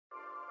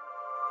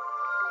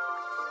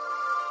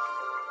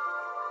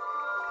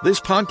This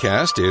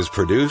podcast is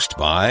produced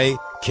by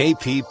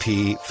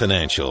KPP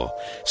Financial.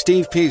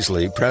 Steve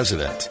Peasley,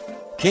 President.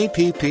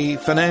 KPP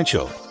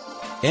Financial.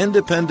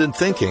 Independent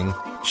thinking,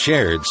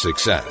 shared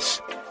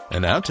success.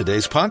 And now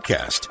today's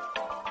podcast.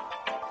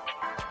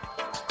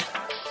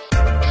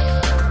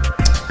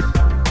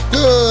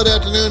 Good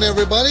afternoon,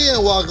 everybody,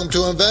 and welcome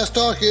to Invest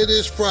Talk. It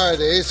is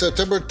Friday,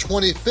 September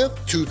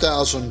 25th,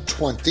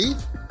 2020.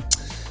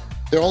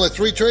 There are only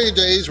 3 trading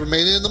days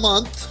remaining in the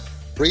month.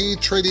 3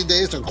 trading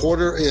days and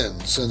quarter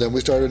ends, and then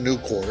we start a new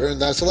quarter, and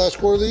that's the last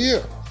quarter of the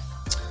year.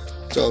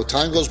 So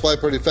time goes by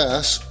pretty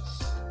fast.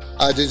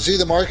 Did you see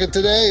the market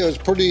today? It was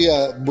pretty,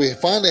 we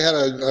finally had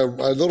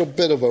a little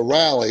bit of a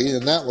rally,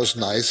 and that was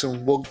nice,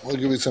 and we'll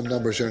give you some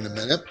numbers here in a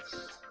minute.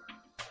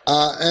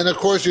 And of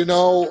course, you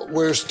know,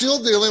 we're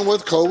still dealing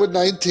with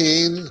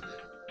COVID-19.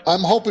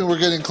 I'm hoping we're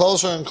getting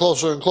closer and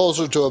closer and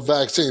closer to a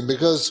vaccine,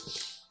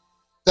 because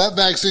that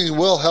vaccine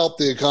will help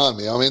the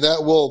economy. I mean,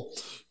 that will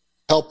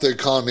help the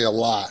economy a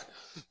lot,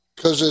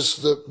 because it's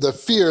the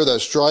fear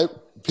that's driving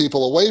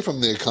people away from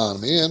the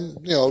economy, and,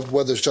 you know,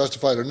 whether it's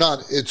justified or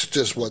not, it's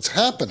just what's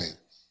happening.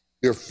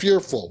 You're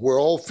fearful.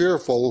 We're all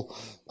fearful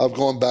of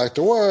going back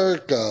to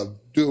work,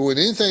 doing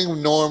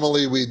anything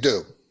normally we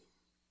do,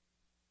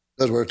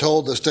 because we're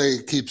told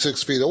to keep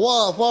 6 feet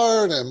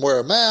apart and wear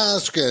a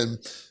mask, and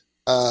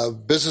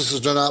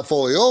businesses are not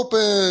fully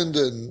opened,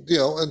 and, you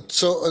know, and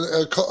so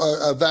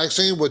a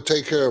vaccine would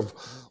take care of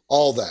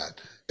all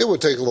that. It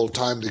would take a little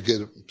time to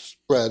get it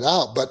spread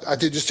out. But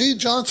did you see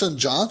Johnson &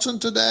 Johnson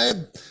today?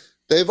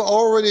 They've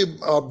already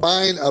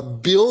buying a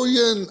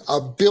billion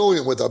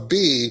with a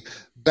B,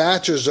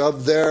 batches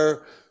of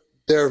their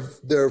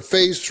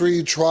phase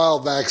 3 trial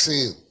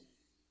vaccine.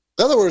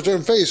 In other words, they're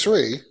in phase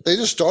 3. They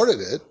just started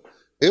it.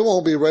 It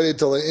won't be ready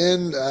till the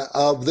end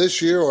of this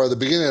year or the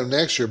beginning of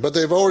next year. But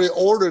they've already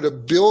ordered a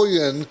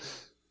billion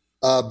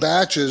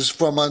batches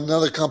from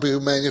another company who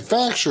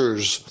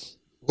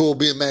will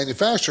be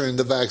manufacturing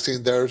the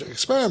vaccine they're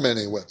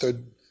experimenting with.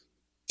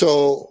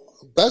 So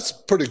that's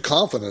pretty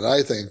confident,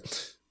 I think.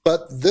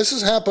 But this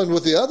has happened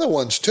with the other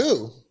ones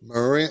too,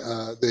 Murray.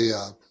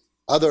 The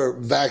other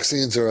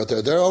vaccines that are out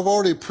there, they're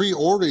already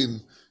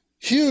pre-ordering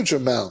huge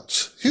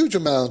amounts,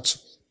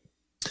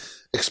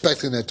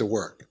 expecting it to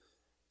work.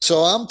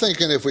 So I'm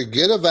thinking if we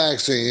get a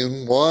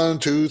vaccine, 1,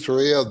 2,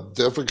 3 of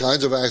different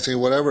kinds of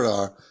vaccine, whatever it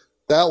are,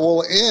 that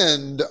will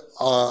end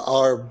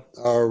our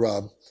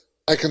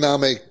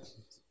economic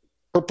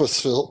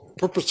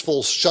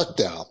purposeful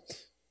shutdown.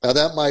 Now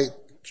that might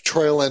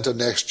trail into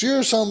next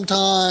year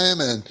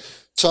sometime, and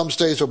some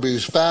states will be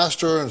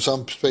faster and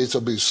some states will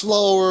be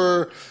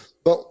slower,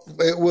 but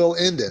it will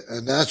end it.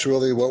 And that's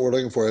really what we're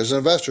looking for. As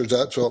investors,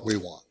 that's what we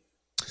want.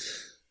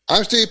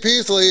 I'm Steve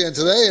Peasley, and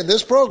today in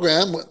this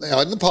program,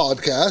 on the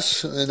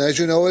podcast, and as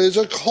you know, it is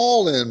a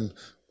call-in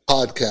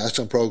podcast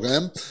and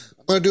program,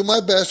 I'm going to do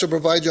my best to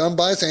provide you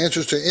unbiased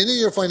answers to any of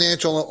your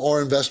financial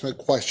or investment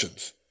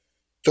questions.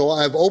 So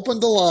I've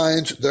opened the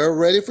lines. They're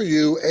ready for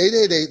you.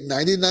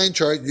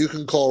 888-99-CHART. You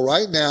can call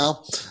right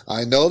now.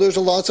 I know there's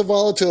lots of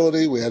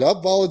volatility. We had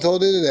up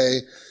volatility today.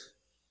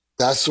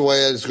 That's the way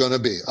it's going to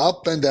be.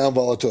 Up and down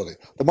volatility.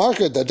 The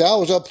market, the Dow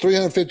was up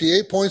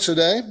 358 points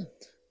today.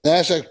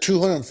 NASDAQ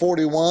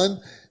 241,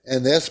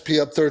 and the S&P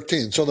up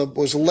 13. So it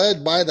was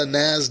led by the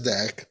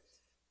NASDAQ,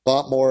 a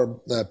lot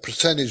more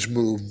percentage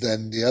move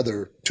than the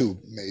other 2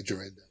 major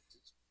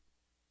indexes.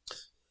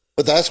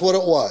 But that's what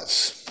it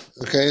was.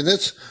 Okay, and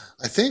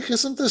I think,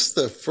 isn't this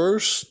the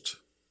first?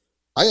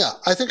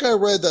 I think I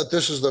read that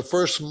this is the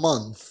first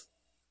month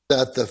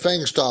that the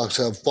FANG stocks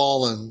have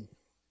fallen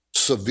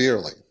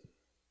severely.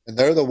 And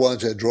they're the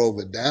ones that drove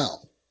it down.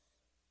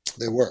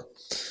 They were.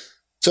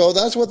 So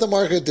that's what the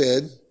market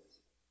did.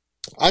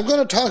 I'm going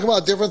to talk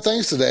about different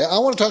things today. I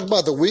want to talk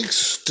about the week's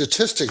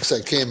statistics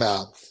that came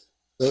out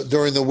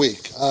during the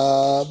week.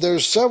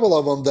 There's several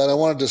of them that I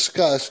want to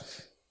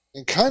discuss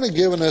and kind of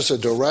giving us a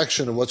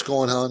direction of what's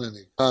going on in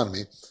the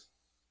economy.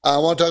 I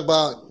want to talk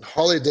about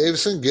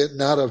Harley-Davidson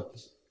getting out of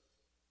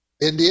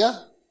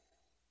India.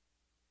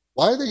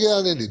 Why did they get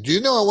out of India? Do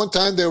you know at one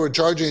time they were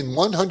charging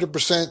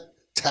 100%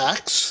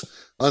 tax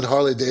on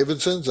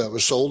Harley-Davidsons that were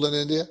sold in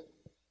India?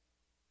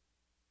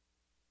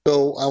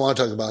 So I want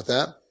to talk about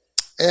that.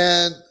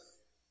 And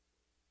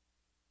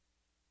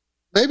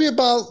maybe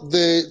about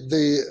the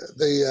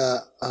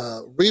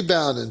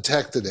rebound in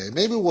tech today.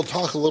 Maybe we'll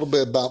talk a little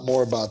bit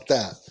more about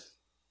that.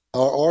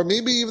 Or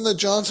maybe even the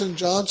Johnson &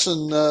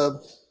 Johnson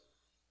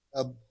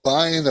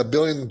buying a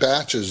billion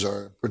batches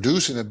or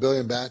producing a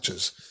billion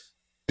batches.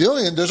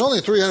 There's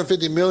only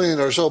 350 million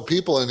or so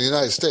people in the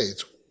United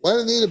States. Why do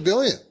they need a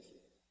billion?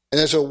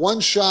 And it's a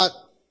one-shot,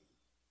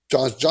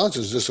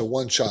 Johnson's just a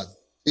one-shot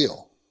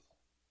deal.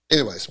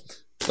 Anyways,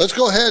 let's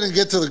go ahead and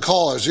get to the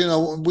callers.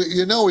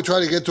 We try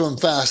to get to them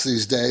fast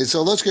these days.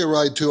 So let's get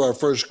right to our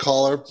first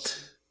caller.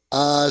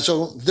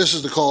 So this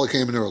is the call that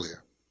came in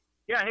earlier.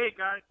 Yeah, hey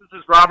guys, this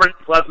is Robert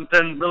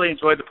Pleasanton. Really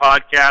enjoyed the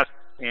podcast,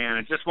 and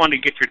I just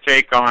wanted to get your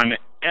take on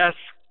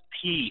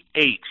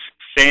SPH,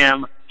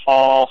 Sam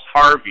Paul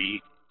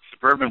Harvey,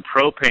 Suburban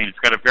Propane. It's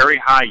got a very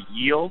high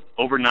yield,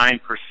 over 9%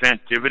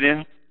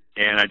 dividend,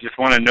 and I just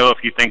want to know if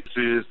you think this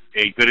is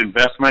a good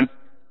investment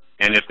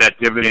and if that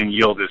dividend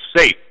yield is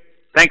safe.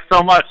 Thanks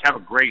so much. Have a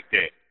great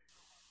day.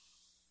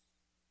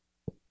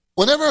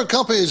 Whenever a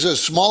company is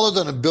smaller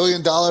than $1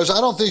 billion, I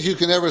don't think you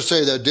can ever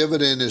say that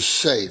dividend is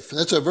safe.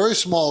 That's a very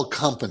small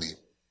company.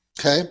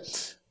 Okay,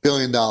 $1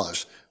 billion.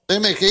 They're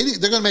going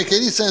to make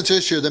 80 cents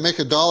this year. They make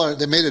 $1.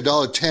 They made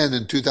 $1.10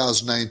 in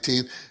 2019,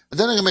 and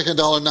then they're going to make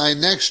 $1.09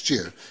 next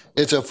year.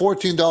 It's a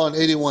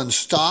 $14.81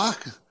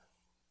 stock,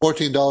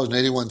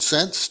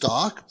 $14.81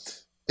 stock.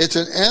 It's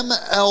an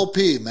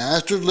MLP,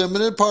 Master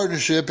Limited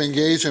Partnership,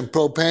 engaged in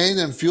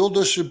propane and fuel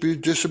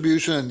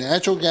distribution and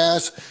natural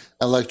gas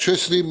and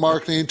electricity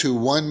marketing to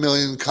 1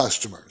 million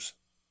customers.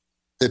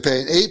 They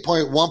pay an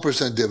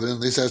 8.1% dividend,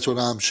 at least that's what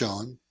I'm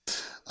showing.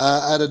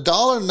 At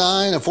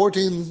 $1.09, a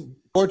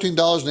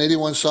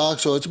 $14.81 stock,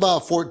 so it's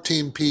about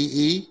 14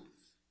 PE.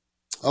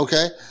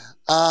 Okay,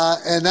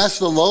 and that's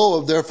the low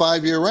of their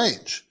 5-year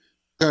range.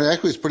 Current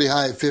equity is pretty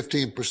high at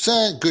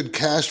 15%. Good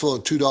cash flow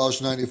at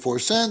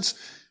 $2.94.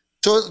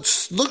 So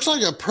it looks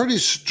like a pretty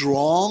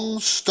strong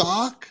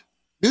stock.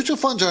 Mutual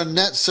funds are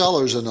net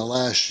sellers in the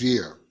last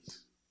year.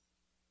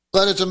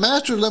 But it's a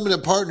master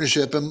limited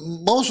partnership,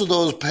 and most of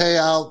those pay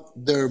out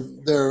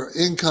their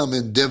income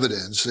in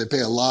dividends. They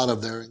pay a lot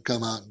of their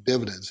income out in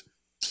dividends.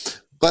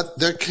 But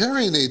they're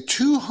carrying a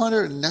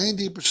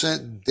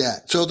 290%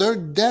 debt. So their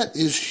debt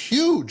is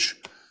huge.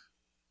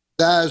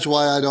 That is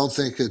why I don't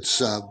think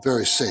it's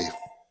very safe.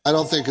 I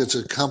don't think it's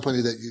a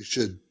company that you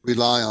should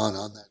rely on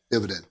that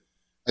dividend.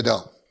 I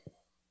don't.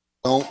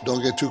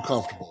 Don't get too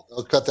comfortable.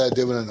 They'll cut that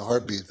dividend in a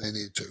heartbeat if they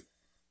need to.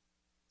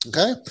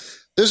 Okay?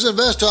 This is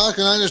Invest Talk,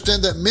 and I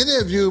understand that many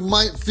of you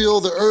might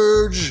feel the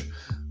urge,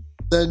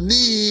 the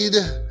need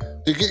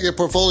to get your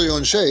portfolio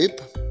in shape.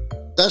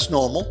 That's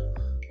normal.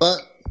 But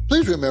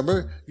please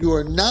remember, you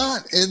are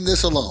not in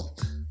this alone.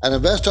 At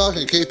Invest Talk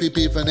and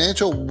KPP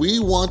Financial, we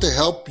want to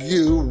help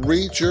you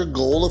reach your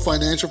goal of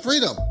financial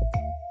freedom.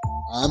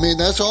 I mean,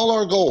 that's all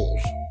our goals.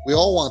 We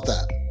all want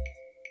that.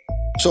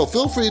 So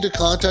feel free to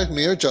contact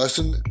me or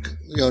Justin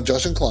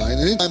Klein,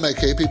 anytime at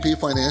KPP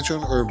Financial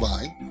in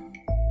Irvine,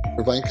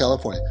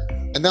 California.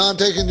 And now I'm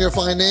taking your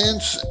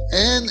finance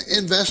and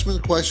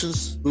investment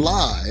questions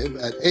live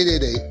at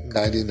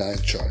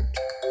 888-99-CHART.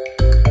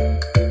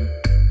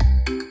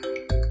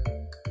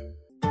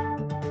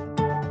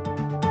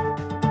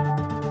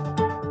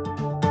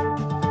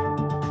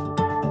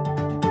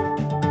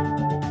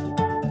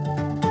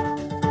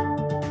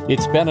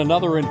 It's been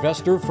another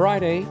Investor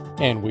Friday,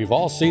 and we've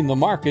all seen the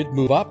market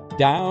move up,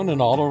 down, and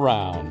all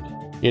around.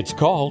 It's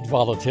called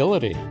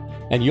volatility,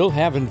 and you'll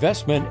have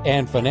investment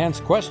and finance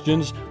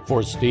questions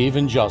for Steve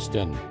and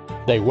Justin.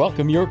 They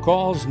welcome your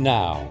calls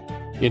now.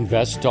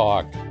 Invest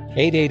Talk,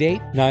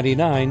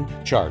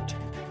 888-99-CHART.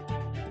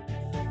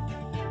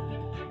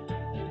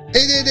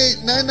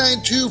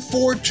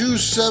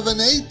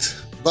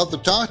 888-992-4278. Love to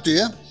talk to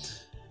you.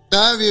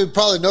 Now, you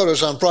probably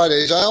noticed on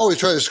Fridays, I always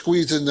try to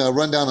squeeze in a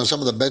rundown on some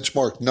of the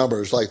benchmark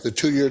numbers, like the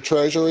 2-year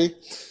Treasury.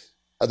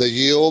 The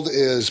yield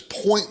is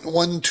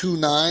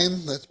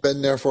 0.129. That's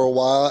been there for a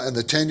while. And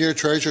the 10-year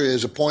Treasury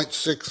is a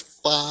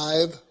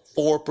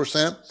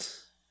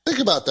 0.654%. Think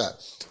about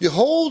that. You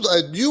hold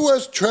a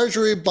U.S.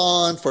 Treasury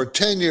bond for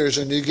 10 years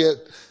and you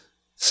get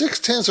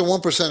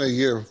 0.6% a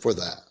year for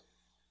that.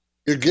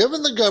 You're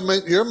giving the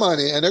government your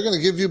money and they're going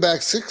to give you back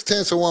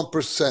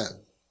 0.6%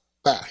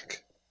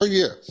 back per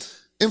year.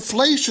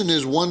 Inflation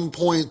is 1.3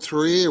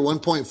 or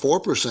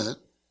 1.4%.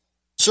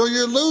 So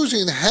you're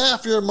losing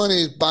half your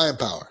money's buying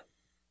power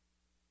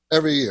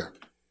every year.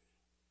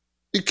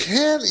 You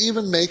can't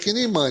even make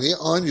any money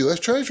on U.S.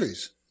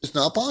 Treasuries. It's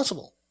not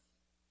possible.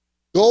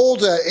 Gold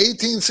at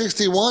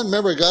 1861,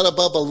 remember it got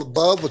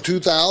above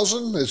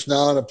 2,000. It's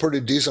now in a pretty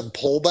decent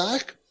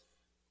pullback.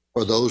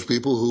 For those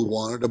people who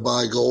wanted to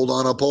buy gold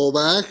on a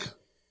pullback,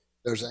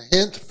 there's a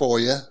hint for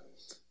you.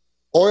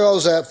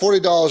 Oil's at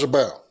 $40 a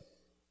barrel.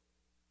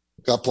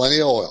 Got plenty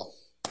of oil.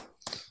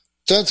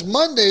 Since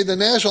Monday, the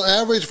national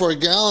average for a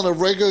gallon of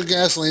regular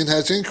gasoline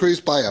has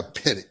increased by a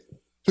penny,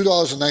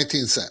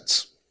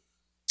 $2.19.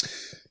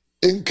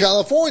 In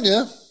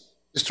California,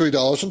 it's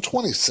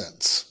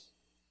 $3.20.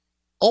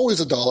 Always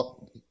a dollar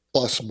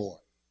plus more.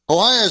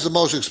 Hawaii has the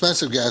most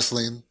expensive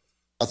gasoline,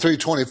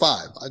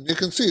 $3.25. And you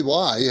can see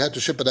why. You have to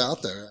ship it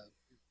out there.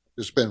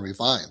 It's been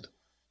refined.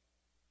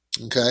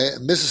 Okay.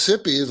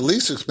 Mississippi is the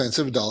least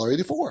expensive,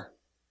 $1.84.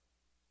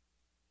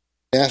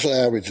 National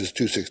average is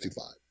 $2.65.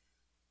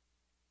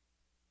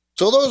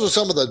 So those are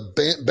some of the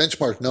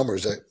benchmark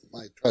numbers that I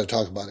might try to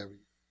talk about every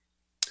year.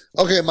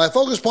 Okay, my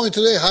focus point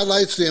today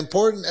highlights the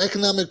important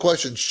economic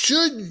question.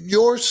 Should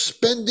your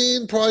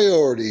spending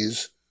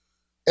priorities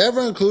ever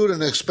include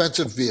an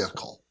expensive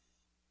vehicle?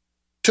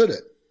 Should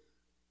it?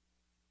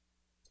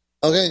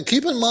 Okay, and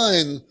keep in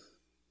mind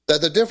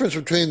that the difference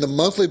between the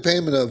monthly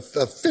payment of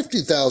a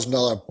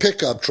 $50,000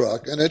 pickup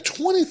truck and a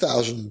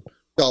 $20,000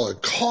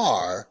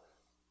 car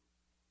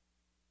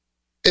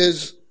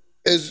is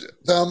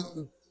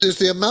is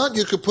the amount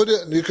you could put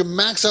it, you can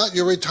max out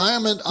your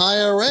retirement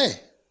IRA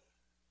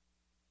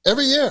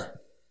every year.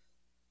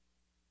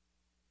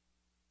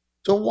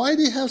 So why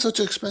do you have such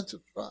an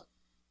expensive truck?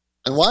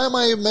 And why am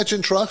I even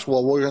mentioning trucks?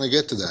 Well, we're going to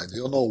get to that.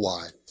 You'll know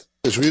why.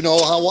 Because we know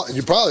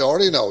you probably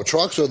already know,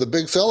 trucks are the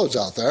big sellers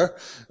out there.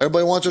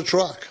 Everybody wants a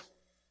truck.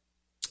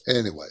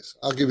 Anyways,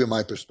 I'll give you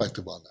my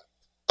perspective on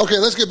that. Okay,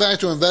 let's get back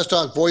to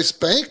InvestTalk Voice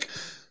Bank.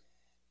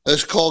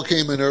 This call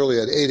came in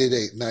early at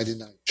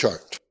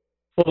 888-99-CHART.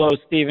 Hello,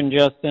 Steve and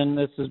Justin.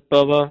 This is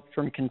Bubba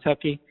from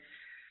Kentucky.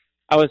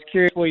 I was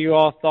curious what you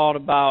all thought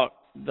about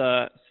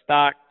the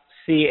stock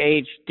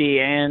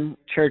CHDN,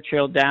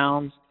 Churchill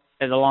Downs,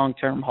 as a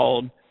long-term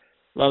hold.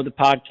 Love the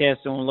podcast,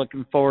 and we're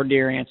looking forward to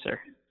your answer.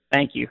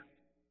 Thank you.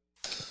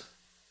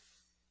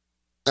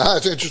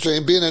 It's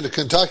interesting, being in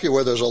Kentucky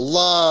where there's a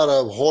lot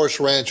of horse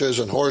ranches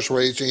and horse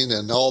racing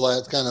and all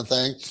that kind of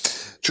thing.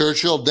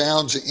 Churchill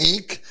Downs,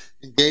 Inc.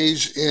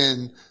 engaged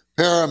in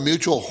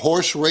pari-mutuel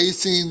horse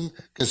racing,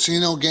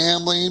 casino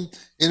gambling,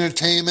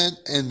 entertainment,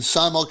 and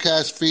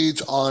simulcast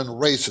feeds on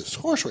races,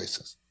 horse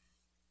races.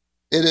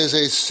 It is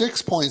a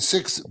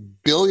 $6.6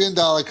 billion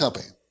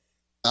company.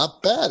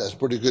 Not bad. That's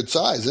pretty good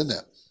size, isn't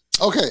it?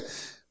 Okay.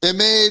 They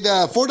made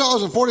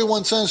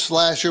 $4.41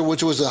 last year,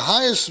 which was the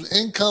highest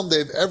income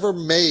they've ever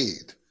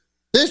made.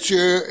 This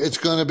year, it's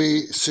going to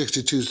be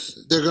 62.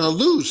 They're going to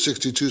lose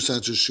 62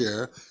 cents a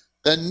share.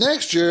 Then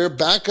next year,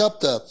 back up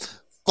to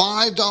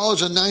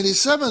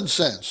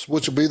 $5.97,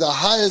 which will be the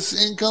highest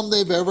income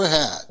they've ever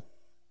had.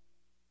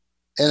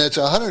 And it's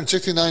a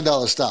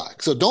 $169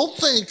 stock. So don't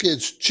think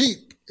it's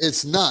cheap.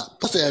 It's not.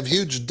 Plus, they have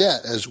huge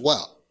debt as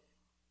well.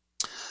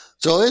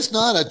 So it's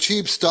not a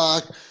cheap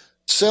stock.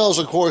 Sales,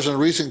 of course, in the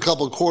recent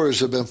couple of quarters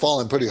have been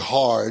falling pretty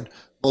hard.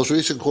 Most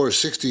recent quarter,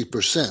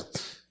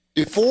 60%.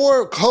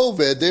 Before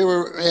COVID, they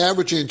were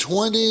averaging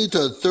 20 to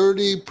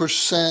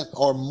 30%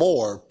 or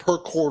more per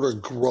quarter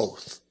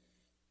growth.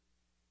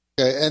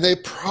 Okay, and they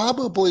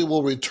probably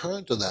will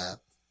return to that.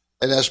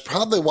 And that's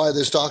probably why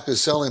this stock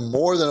is selling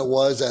more than it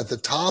was at the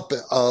top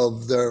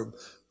of their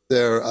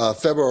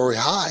February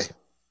high.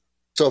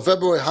 So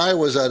February high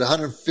was at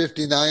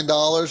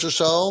 $159 or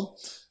so.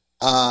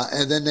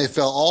 And then they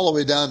fell all the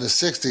way down to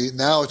 60.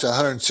 Now it's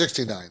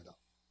 $169.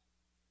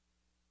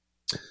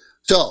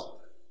 So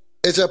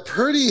it's a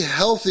pretty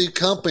healthy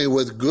company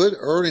with good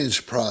earnings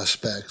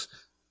prospects.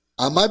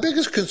 My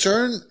biggest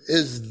concern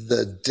is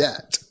the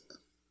debt.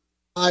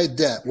 High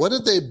debt. What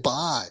did they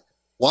buy?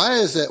 Why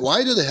is that?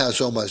 Why do they have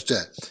so much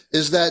debt?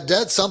 Is that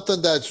debt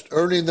something that's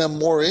earning them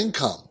more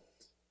income?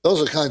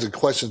 Those are kinds of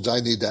questions I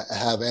need to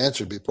have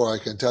answered before I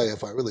can tell you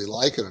if I really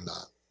like it or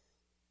not.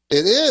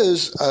 It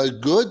is a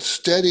good,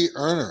 steady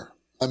earner.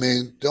 I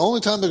mean, the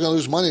only time they're going to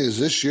lose money is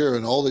this year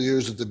and all the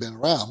years that they've been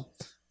around.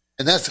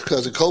 And that's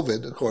because of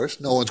COVID, of course.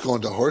 No one's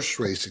going to horse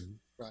racing,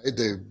 right?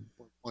 They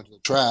went to the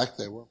track.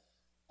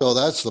 So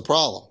that's the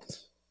problem.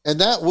 And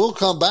that will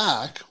come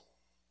back.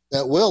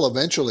 That will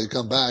eventually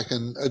come back.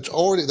 And it's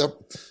already,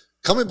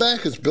 coming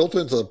back is built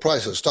into the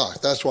price of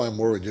stock. That's why I'm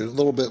worried. You're a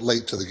little bit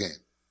late to the game.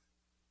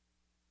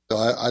 So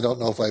I don't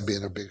know if I'd be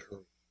in a big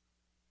hurry.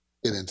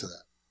 Get into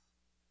that.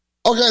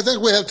 Okay, I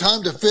think we have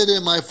time to fit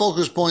in my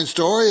focus point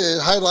story.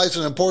 It highlights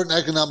an important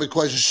economic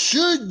question.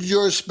 Should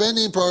your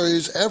spending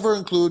priorities ever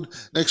include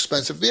an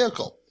expensive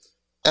vehicle?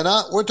 And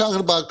we're talking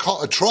about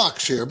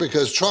trucks here,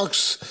 because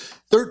trucks,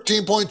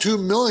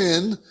 13.2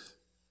 million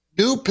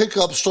new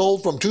pickups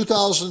sold from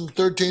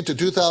 2013 to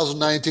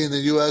 2019 in the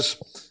U.S.,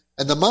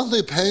 and the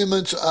monthly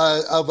payments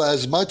of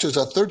as much as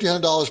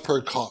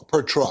 $1,300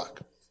 per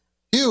truck.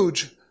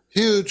 Huge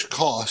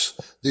cost,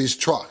 these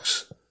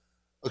trucks.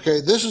 Okay,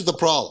 this is the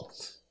problem.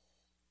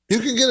 You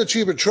can get a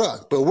cheaper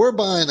truck, but we're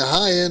buying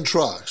high-end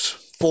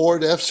trucks.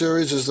 Ford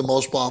F-Series is the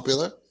most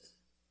popular,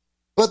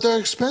 but they're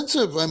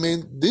expensive. I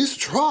mean, these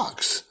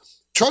trucks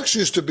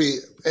used to be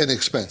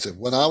inexpensive.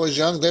 When I was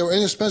young, they were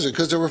inexpensive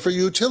because they were for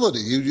utility.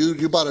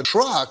 You bought a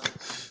truck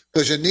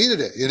because you needed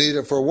it. You needed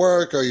it for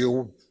work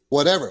or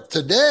whatever.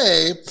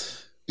 Today,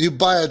 you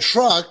buy a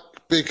truck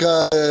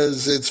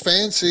because it's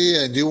fancy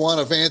and you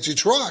want a fancy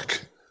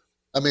truck.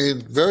 I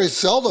mean, very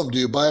seldom do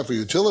you buy it for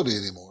utility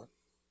anymore.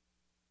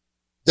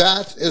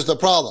 That is the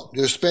problem.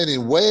 You're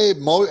spending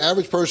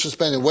average person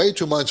spending way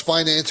too much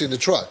financing the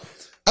truck.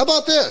 How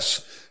about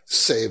this?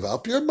 Save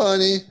up your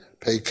money,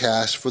 pay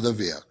cash for the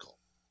vehicle.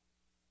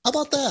 How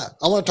about that?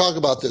 I want to talk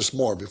about this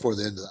more before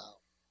the end of the hour.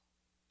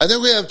 I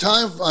think we have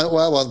time.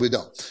 Well, we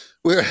don't.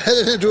 We're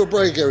headed into a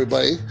break,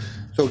 everybody.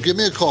 So give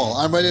me a call.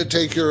 I'm ready to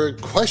take your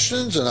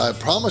questions, and I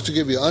promise to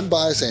give you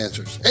unbiased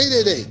answers.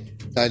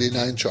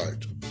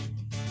 888-99-CHART.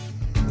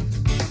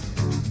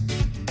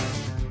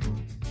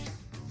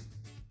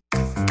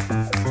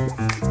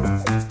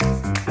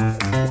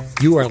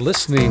 You are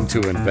listening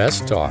to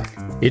Invest Talk.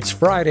 It's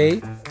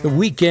Friday, the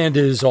weekend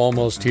is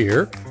almost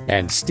here,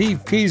 and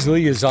Steve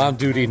Peasley is on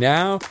duty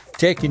now,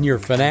 taking your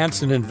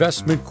finance and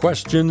investment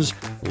questions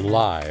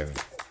live.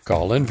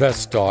 Call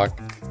Invest Talk,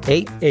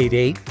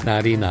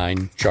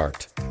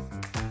 888-99-CHART.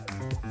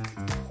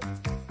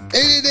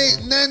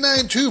 888-99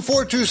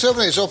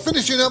 888-992-4278. So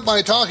finishing up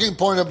my talking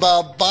point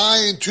about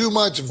buying too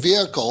much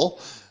vehicle.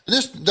 And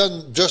this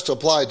doesn't just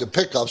apply to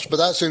pickups, but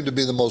that seemed to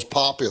be the most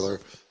popular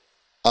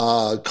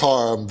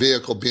car and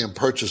vehicle being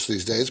purchased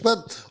these days.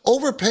 But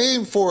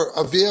overpaying for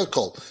a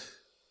vehicle,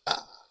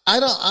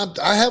 I've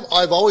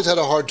always had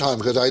a hard time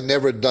because I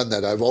never done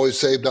that. I've always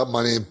saved up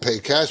money and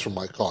paid cash for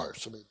my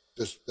cars. I mean,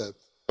 just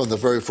from the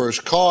very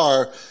first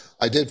car,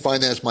 I did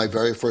finance my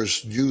very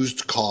first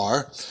used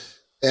car,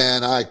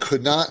 and I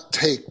could not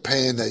take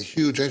paying that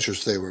huge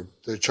interest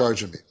they're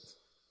charging me.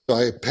 So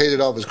I paid it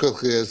off as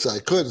quickly as I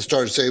could and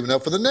started saving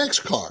up for the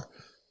next car.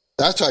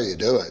 That's how you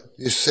do it.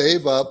 You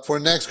save up for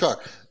the next car.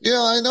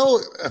 Yeah, I know.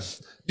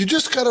 You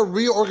just got to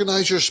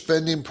reorganize your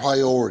spending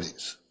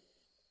priorities.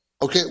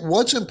 Okay,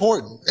 what's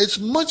important? It's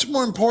much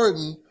more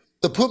important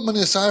to put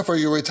money aside for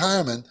your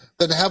retirement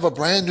than to have a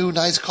brand new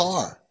nice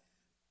car.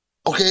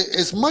 Okay,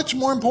 it's much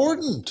more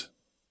important.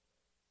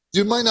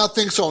 You might not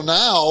think so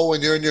now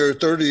when you're in your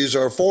 30s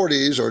or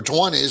 40s or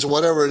 20s,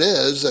 whatever it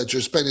is that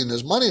you're spending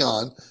this money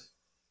on,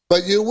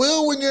 but you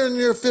will when you're in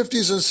your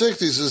 50s and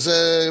 60s and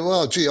say,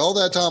 well, gee, all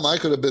that time I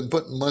could have been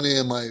putting money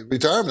in my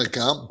retirement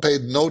account,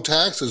 paid no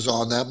taxes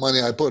on that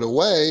money I put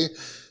away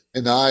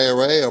in the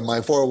IRA or my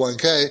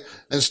 401k.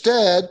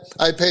 Instead,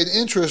 I paid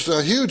interest,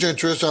 a huge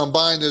interest on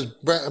buying this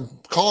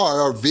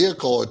car or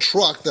vehicle or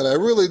truck that I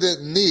really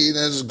didn't need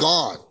and it's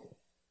gone.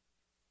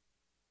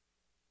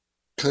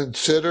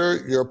 Consider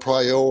your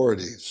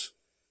priorities.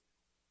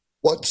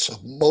 What's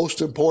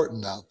most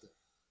important out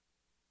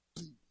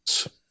there?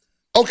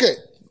 Okay,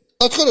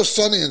 let's go to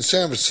Sonny in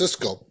San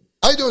Francisco.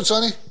 How you doing,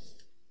 Sonny?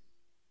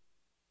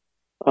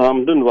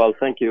 I'm doing well,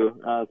 thank you.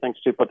 Thanks,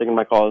 Steve, for taking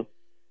my call.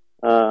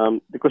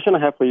 The question I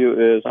have for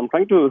you is, I'm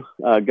trying to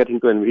get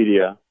into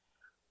NVIDIA.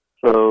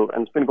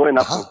 And it's been going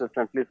up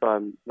consistently, so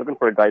I'm looking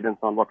for a guidance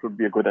on what would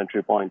be a good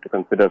entry point to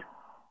consider.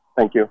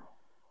 Thank you.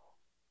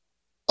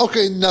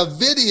 Okay,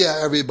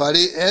 NVIDIA,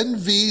 everybody,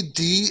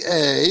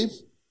 NVDA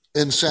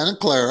in Santa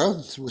Clara,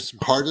 it's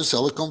part of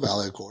Silicon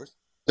Valley, of course,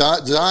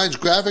 designs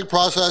graphic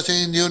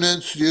processing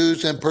units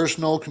used in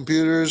personal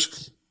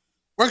computers,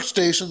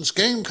 workstations,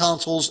 game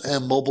consoles,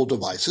 and mobile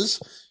devices.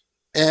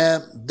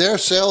 And their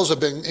sales have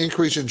been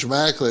increasing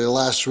dramatically the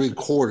last 3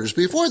 quarters.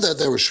 Before that,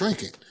 they were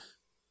shrinking.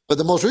 But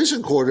the most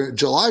recent quarter,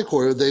 July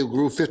quarter, they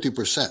grew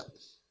 50%.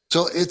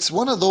 So it's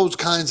one of those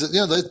kinds of,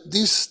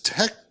 these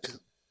tech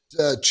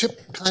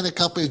chip kind of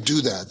companies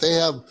do that.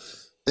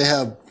 They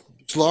have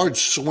large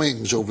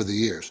swings over the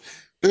years.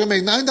 They're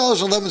going to make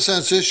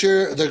 $9.11 this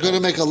year. They're going to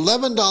make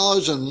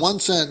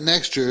 $11.01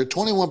 next year,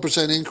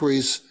 21%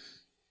 increase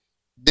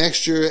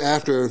next year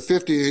after a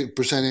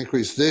 58%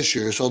 increase this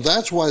year. So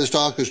that's why the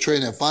stock is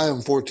trading at $5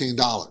 and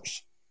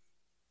 $14.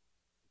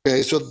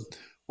 Okay, so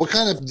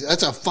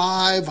that's a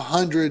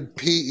 500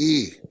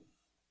 PE.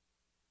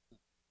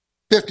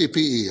 50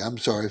 PE, I'm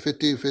sorry,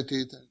 50,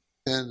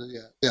 10,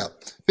 yeah,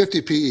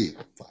 50 PE.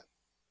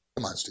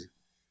 Come on, Steve.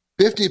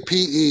 50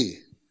 PE.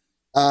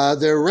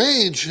 Their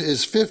range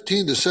is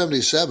 15 to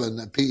 77,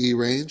 the PE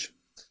range.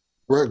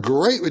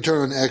 Great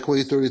return on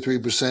equity,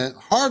 33%.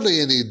 Hardly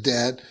any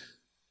debt.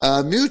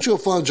 Mutual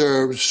funds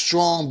are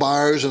strong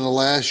buyers in the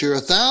last year.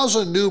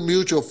 1,000 new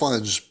mutual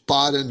funds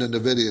bought into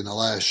NVIDIA in the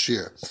last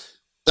year.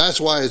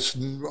 That's why it's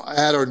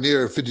at or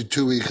near a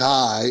 52-week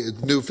high.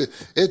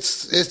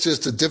 It's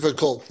just a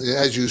difficult,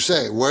 as you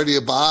say, where do you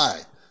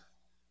buy?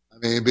 I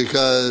mean,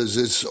 because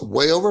it's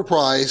way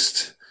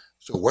overpriced.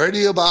 So where do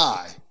you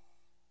buy?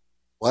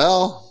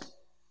 Well,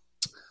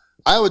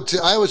 I would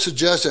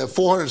suggest that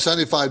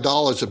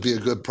 $475 would be a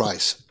good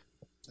price.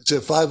 It's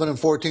at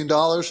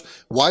 $514.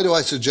 Why do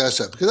I suggest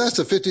that? Because that's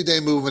the 50-day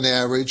moving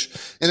average,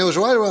 and it was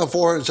right around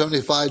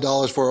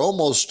 $475 for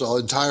almost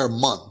an entire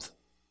month.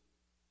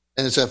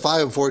 And it's at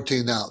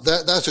 $514 now.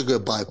 That's a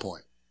good buy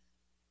point.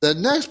 The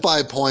next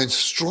buy points,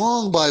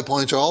 strong buy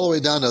points, are all the way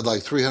down to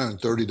like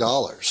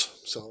 $330.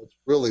 So it's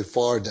really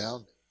far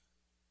down.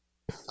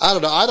 I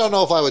don't know. I don't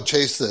know if I would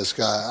chase this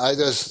guy.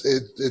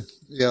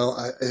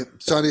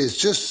 Sonny, it's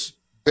just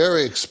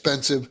very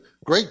expensive.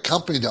 Great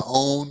company to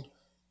own,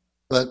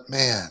 but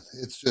man,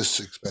 it's just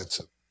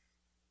expensive.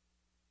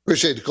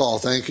 Appreciate the call.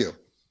 Thank you.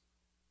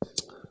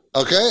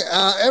 Okay.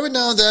 Every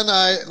now and then,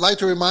 I like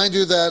to remind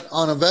you that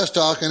on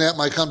InvestTalk and at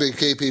my company,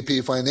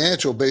 KPP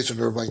Financial, based in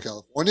Irvine,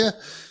 California,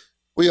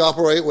 we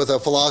operate with a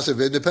philosophy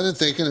of independent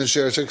thinking and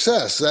shared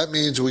success. That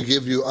means we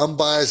give you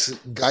unbiased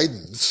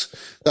guidance.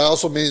 That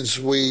also means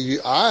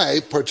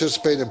I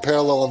participate in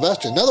parallel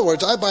investing. In other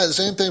words, I buy the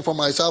same thing for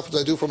myself as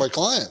I do for my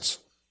clients.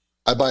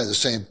 I buy the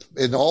same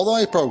in all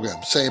my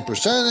programs, same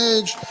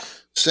percentage,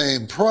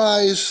 same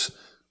price,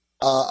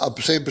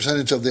 same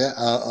percentage of the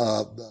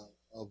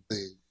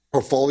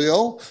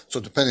portfolio. So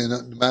depending,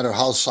 no matter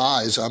how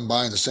size, I'm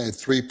buying the same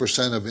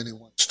 3% of any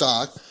one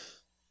stock.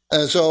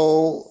 And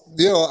so,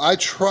 I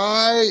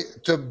try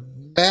to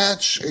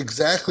match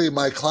exactly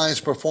my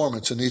client's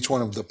performance in each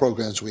one of the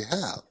programs we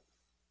have.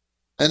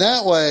 And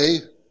that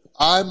way,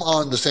 I'm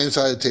on the same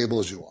side of the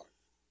table as you are.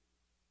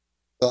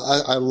 So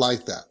I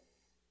like that.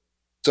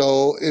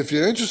 So if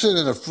you're interested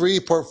in a free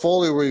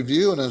portfolio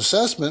review and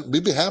assessment,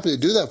 we'd be happy to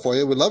do that for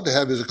you. We'd love to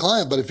have you as a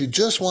client, but if you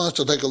just want us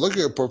to take a look at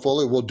your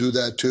portfolio, we'll do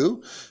that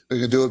too. We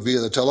can do it via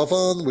the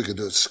telephone. We can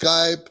do it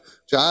Skype,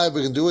 Jive.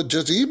 We can do it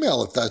just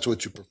email if that's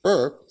what you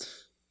prefer.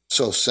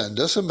 So send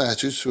us a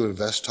message to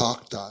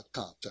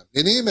investtalk.com. Send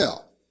me an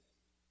email.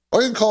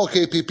 Or you can call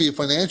KPP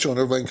Financial in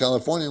Irvine,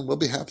 California, and we'll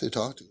be happy to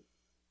talk to you.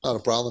 Not a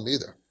problem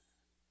either.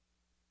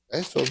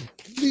 Okay, so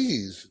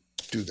please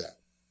do that.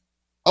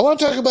 I want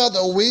to talk about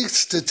the week's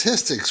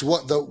statistics,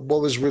 what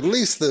was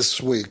released this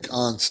week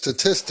on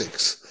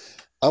statistics.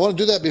 I want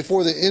to do that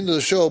before the end of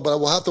the show, but I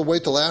will have to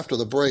wait till after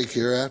the break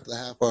here, after the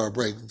half-hour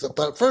break.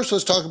 But first,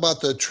 let's talk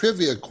about the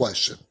trivia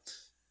question.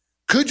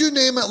 Could you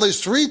name at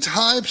least 3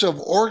 types of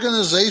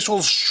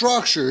organizational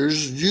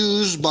structures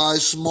used by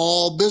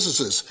small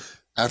businesses?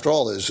 After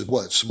all,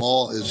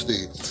 small is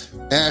the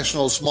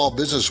National Small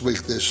Business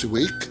Week this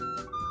week.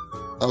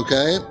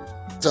 Okay?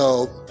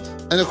 So,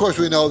 and of course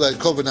we know that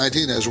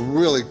COVID-19 has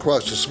really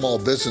crushed the small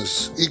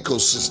business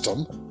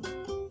ecosystem.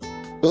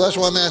 So that's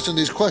why I'm asking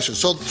these questions.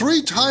 So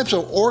 3 types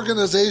of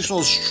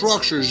organizational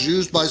structures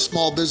used by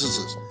small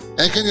businesses.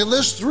 And can you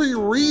list 3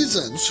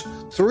 reasons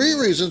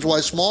why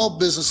small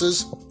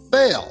businesses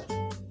fail?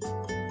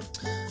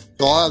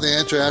 So I'll have the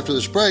answer after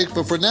this break.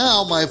 But for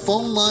now, my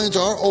phone lines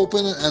are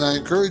open and I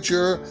encourage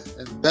your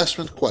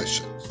investment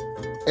questions.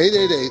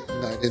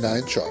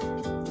 888-99-CHART.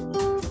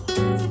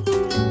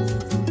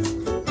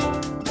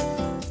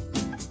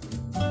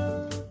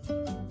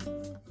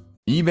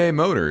 eBay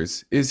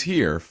Motors is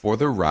here for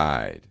the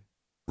ride.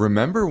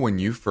 Remember when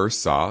you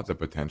first saw the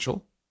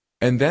potential?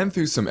 And then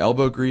through some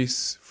elbow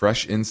grease,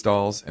 fresh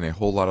installs, and a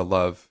whole lot of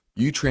love,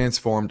 you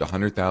transformed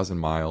 100,000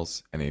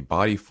 miles and a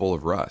body full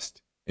of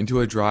rust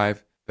into a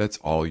drive that's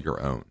all your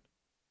own.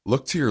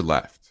 Look to your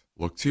left.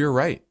 Look to your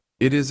right.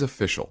 It is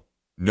official.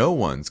 No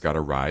one's got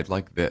a ride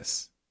like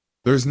this.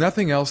 There's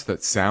nothing else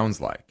that sounds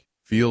like,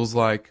 feels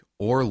like,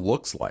 or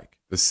looks like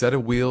the set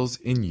of wheels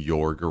in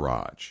your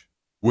garage.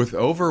 With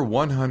over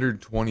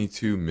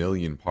 122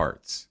 million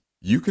parts,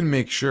 you can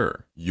make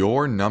sure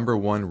your number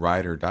one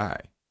ride or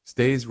die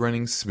stays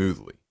running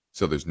smoothly,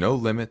 so there's no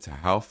limit to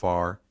how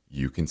far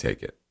you can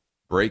take it.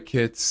 Brake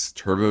kits,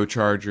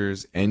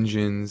 turbochargers,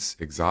 engines,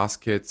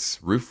 exhaust kits,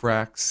 roof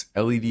racks,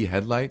 LED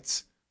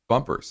headlights,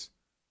 bumpers,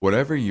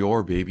 whatever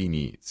your baby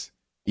needs,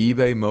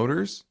 eBay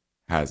Motors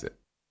has it.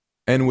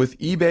 And with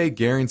eBay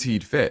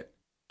Guaranteed Fit,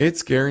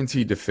 it's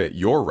guaranteed to fit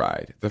your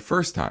ride the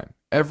first time,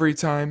 every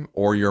time,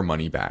 or your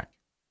money back.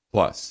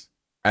 Plus,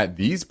 at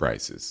these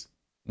prices,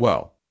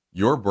 well,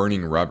 you're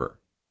burning rubber,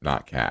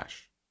 not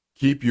cash.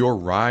 Keep your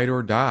ride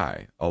or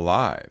die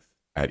alive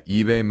at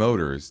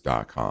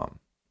ebaymotors.com.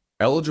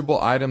 Eligible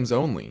items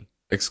only.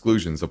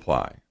 Exclusions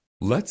apply.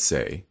 Let's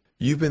say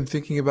you've been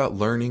thinking about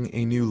learning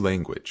a new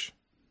language.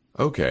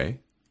 Okay,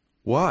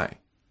 why?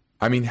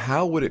 I mean,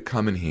 how would it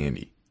come in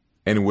handy?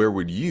 And where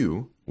would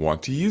you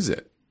want to use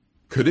it?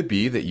 Could it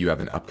be that you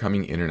have an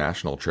upcoming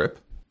international trip?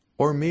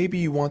 Or maybe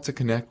you want to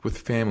connect with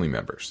family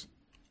members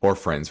or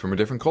friends from a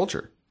different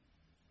culture?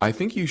 I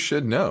think you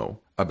should know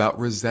about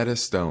Rosetta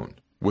Stone.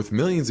 With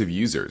millions of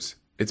users,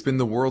 it's been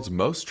the world's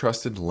most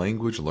trusted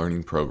language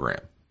learning program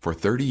for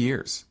 30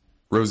 years.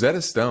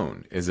 Rosetta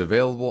Stone is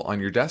available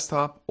on your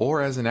desktop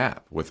or as an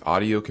app with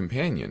Audio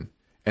Companion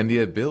and the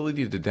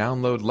ability to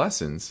download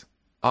lessons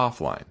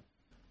offline.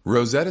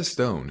 Rosetta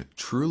Stone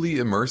truly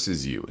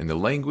immerses you in the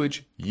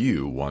language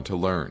you want to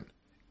learn.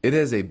 It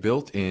has a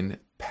built-in,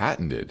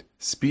 patented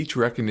speech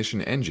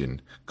recognition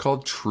engine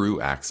called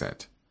True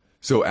Accent.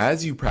 So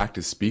as you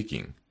practice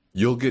speaking,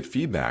 you'll get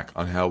feedback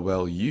on how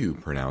well you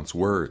pronounce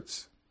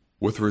words.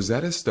 With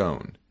Rosetta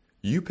Stone,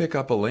 you pick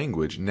up a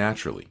language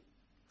naturally,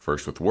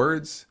 first with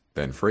words,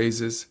 then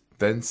phrases,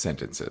 then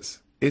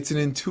sentences. It's an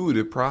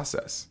intuitive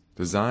process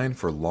designed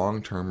for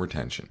long-term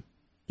retention.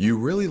 You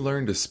really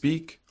learn to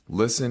speak,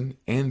 listen,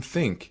 and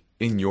think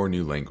in your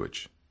new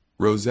language.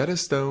 Rosetta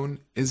Stone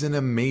is an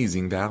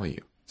amazing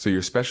value, so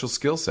your special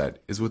skill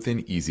set is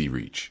within easy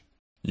reach.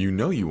 You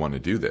know you want to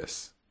do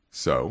this,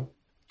 so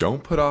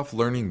don't put off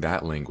learning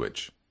that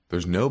language.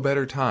 There's no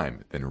better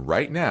time than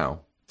right now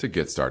to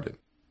get started.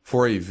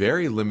 For a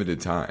very limited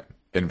time,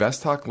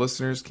 InvestTalk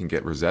listeners can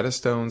get Rosetta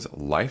Stone's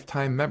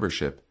lifetime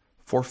membership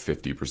for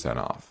 50%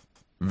 off.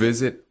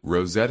 Visit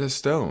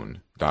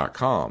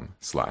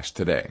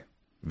rosettastone.com/today.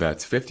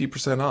 That's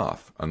 50%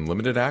 off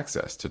unlimited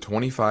access to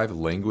 25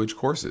 language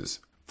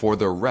courses for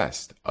the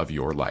rest of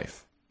your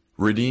life.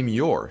 Redeem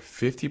your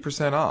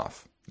 50%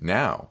 off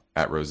now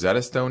at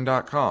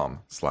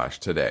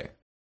rosettastone.com/today.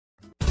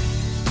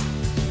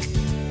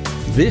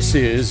 This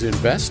is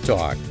Invest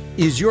Talk.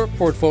 Is your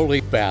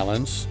portfolio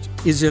balanced?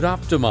 Is it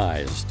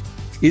optimized?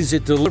 Is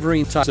it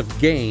delivering types of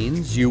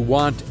gains you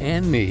want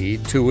and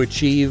need to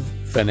achieve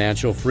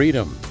financial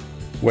freedom?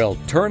 Well,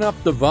 turn up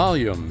the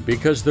volume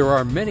because there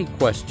are many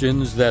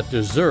questions that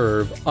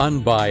deserve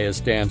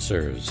unbiased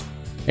answers.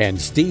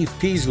 And Steve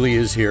Peasley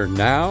is here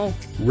now,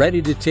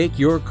 ready to take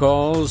your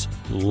calls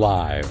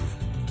live.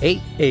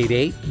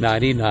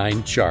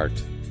 888-99-CHART.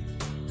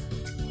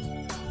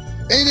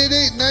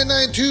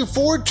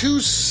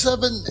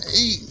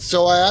 888-992-4278.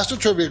 So I asked a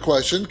trivia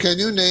question. Can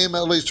you name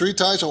at least 3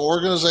 types of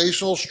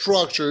organizational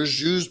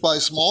structures used by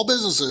small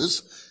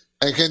businesses?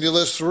 And can you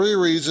list 3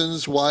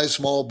 reasons why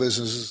small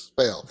businesses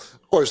fail?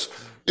 Of course,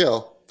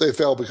 they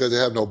fail because they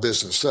have no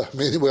business. I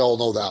mean, we all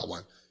know that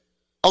one.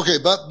 Okay,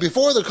 but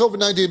before the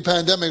COVID-19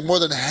 pandemic, more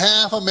than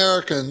half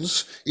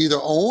Americans either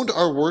owned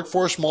or worked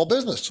for a small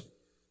business.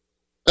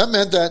 That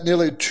meant that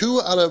nearly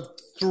 2 out of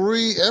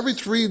every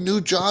 3 new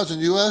jobs in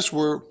the U.S.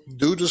 were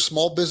due to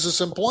small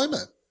business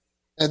employment.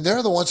 And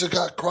they're the ones that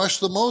got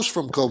crushed the most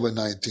from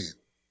COVID-19.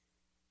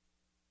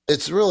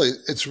 It's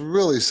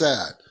really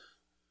sad.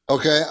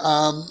 Okay,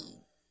 I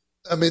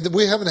mean,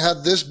 we haven't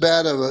had this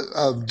bad of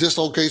a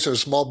dislocation of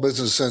small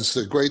business since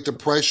the Great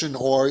Depression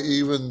or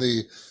even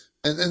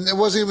and it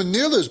wasn't even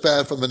nearly as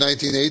bad from the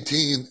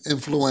 1918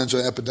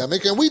 influenza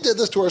epidemic. And we did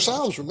this to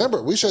ourselves.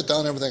 Remember, we shut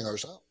down everything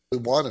ourselves. We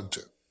wanted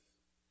to.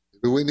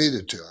 Maybe we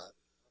needed to.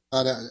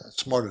 Not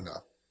smart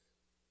enough.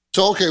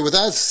 So, okay, with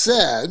that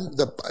said,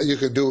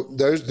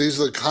 these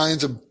are the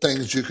kinds of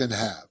things you can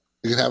have.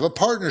 You can have a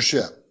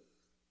partnership.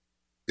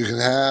 You can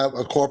have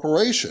a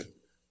corporation.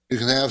 You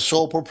can have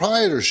sole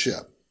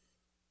proprietorship.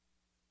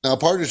 Now, a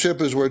partnership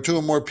is where 2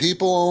 or more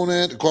people own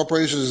it. A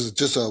corporation is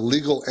just a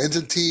legal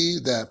entity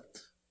that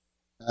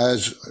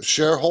has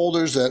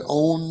shareholders that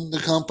own the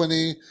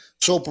company.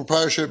 Sole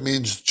proprietorship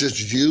means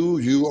just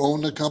you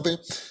own the company.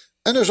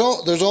 And there's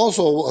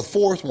also a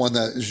 4th one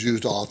that is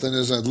used often,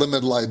 is a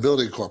limited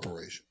liability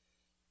corporation.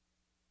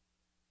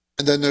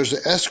 And then there's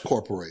the S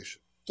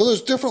corporation. So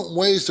there's different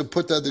ways to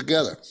put that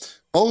together.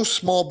 Most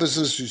small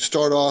businesses, you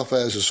start off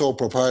as a sole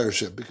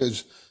proprietorship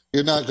because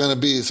you're not going to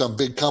be some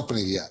big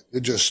company yet. You're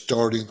just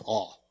starting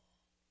off.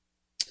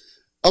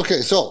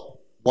 Okay, so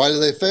why do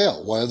they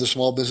fail? Why do the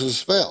small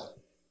businesses fail?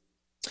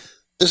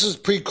 This is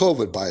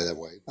pre-COVID, by the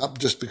way, not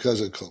just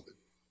because of COVID.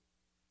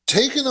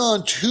 Taking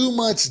on too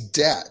much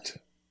debt.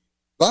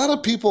 A lot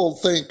of people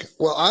think,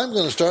 well, I'm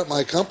going to start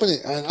my company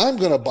and I'm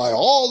going to buy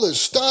all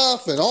this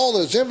stuff and all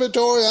this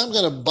inventory. I'm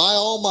going to buy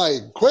all my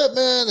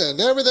equipment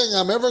and everything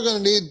I'm ever going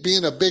to need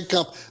being a big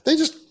company. They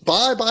just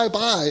buy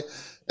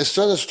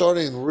instead of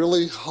starting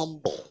really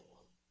humble.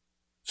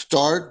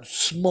 Start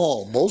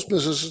small. Most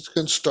businesses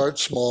can start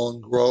small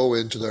and grow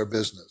into their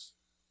business.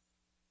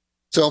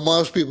 So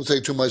most people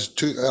take too much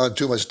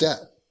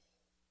debt.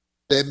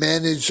 They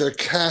manage their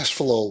cash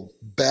flow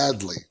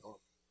badly or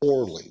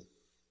poorly.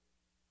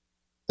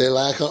 They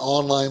lack an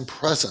online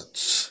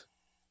presence.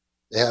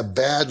 They have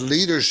bad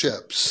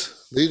leadership.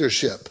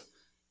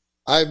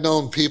 I've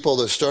known people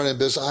that started a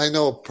business. I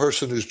know a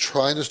person who's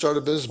trying to start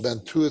a business,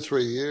 been 2 or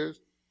 3 years,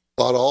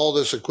 bought all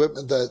this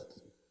equipment that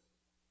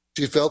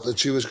she felt that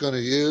she was going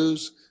to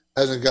use,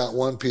 hasn't got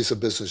one piece of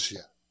business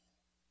yet.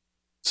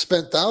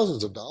 Spent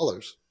thousands of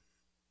dollars.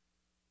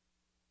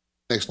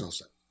 Makes no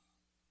sense.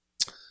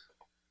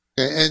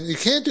 And you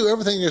can't do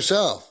everything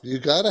yourself. You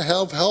got to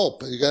have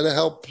help. You got to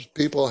help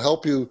people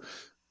help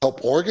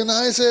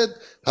organize it,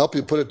 help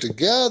you put it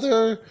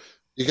together.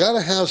 You got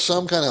to have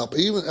some kind of help.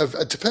 Even if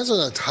it depends on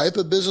the type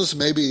of business.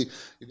 Maybe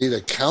you need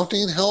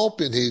accounting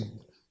help. You need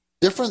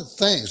different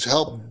things.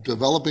 Help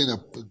developing a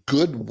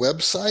good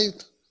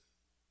website.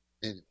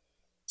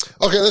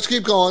 Okay, let's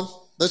keep going.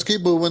 Let's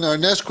keep moving. Our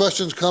next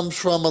question comes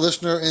from a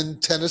listener in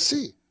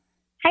Tennessee.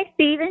 Hi,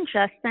 Steve and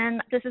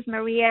Justin. This is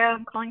Maria.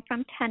 I'm calling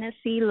from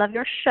Tennessee. Love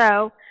your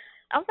show.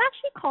 I was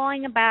actually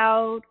calling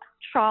about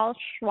Charles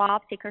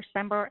Schwab, ticker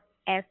symbol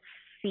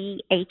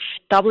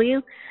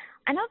SCHW.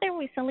 I know they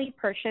recently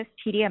purchased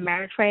TD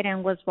Ameritrade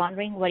and was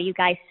wondering what you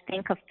guys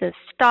think of this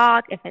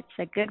stock, if it's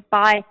a good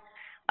buy.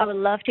 I would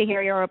love to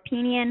hear your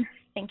opinion.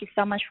 Thank you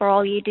so much for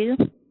all you do.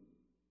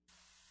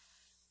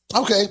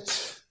 Okay.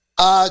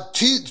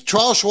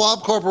 Charles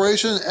Schwab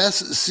Corporation,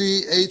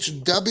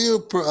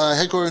 SCHW,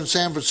 headquartered in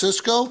San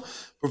Francisco,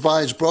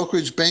 provides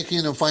brokerage,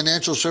 banking, and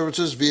financial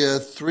services via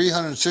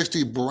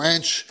 360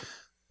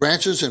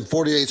 branches in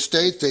 48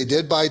 states. They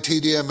did buy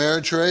TD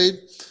Ameritrade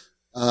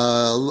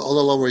a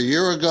little over a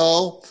year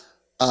ago.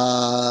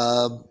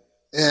 And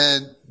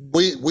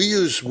we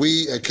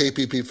at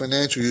KPP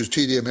Financial use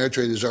TD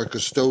Ameritrade as our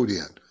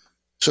custodian.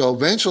 So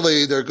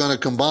eventually they're going to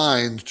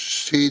combine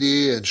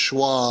TD and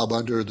Schwab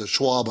under the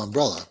Schwab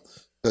umbrella.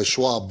 The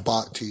Schwab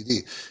bought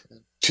TD.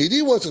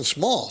 TD wasn't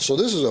small, so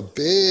this is a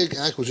big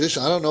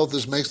acquisition. I don't know if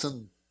this makes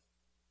them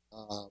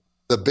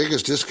the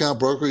biggest discount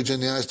brokerage in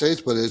the United States,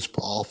 but it's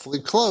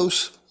awfully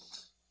close.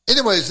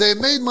 Anyways, they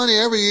made money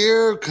every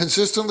year,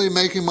 consistently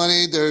making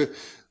money.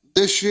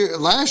 Last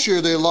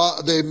year they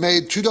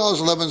made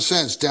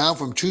 $2.11, down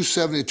from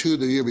 $2.72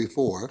 the year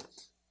before.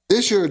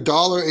 This year,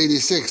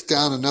 $1.86,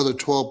 down another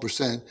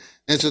 12%. And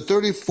it's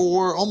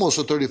almost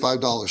a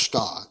 $35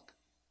 stock.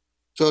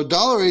 So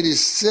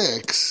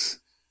 $1.86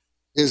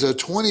 is a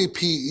 20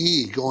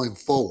 PE going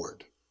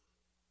forward.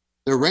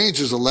 Their range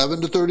is 11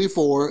 to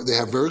 34. They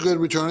have very good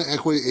return on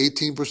equity,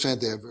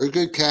 18%. They have very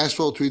good cash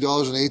flow,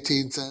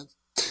 $3.18.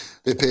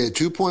 They pay a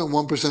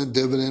 2.1%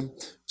 dividend.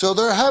 So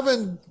they're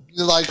having,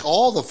 like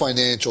all the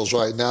financials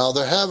right now,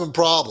 they're having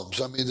problems.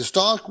 I mean, the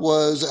stock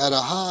was at a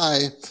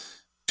high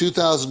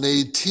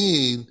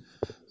 2018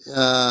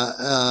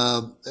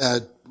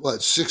 at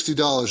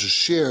 $60 a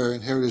share,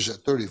 and here it is at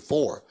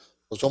 34.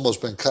 It's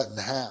almost been cut in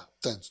half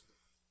since.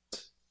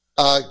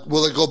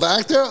 Will it go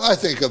back there? I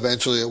think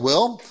eventually it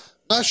will.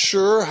 Not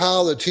sure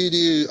how the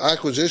TD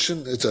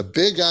acquisition, it's a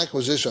big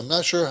acquisition. I'm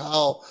not sure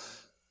how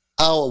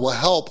it will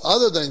help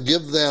other than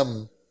give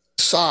them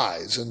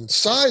size. And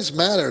size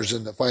matters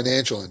in the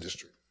financial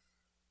industry.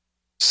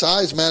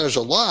 Size matters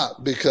a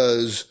lot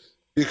because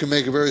you can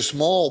make a very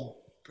small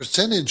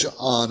percentage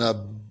on a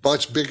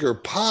much bigger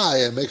pie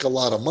and make a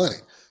lot of money.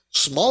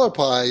 Smaller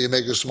pie, you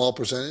make a small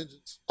percentage,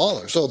 it's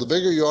smaller. So the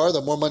bigger you are,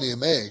 the more money you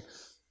make.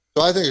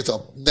 So I think it's a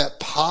net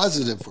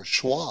positive for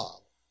Schwab.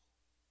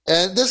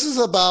 And this is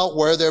about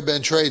where they've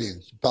been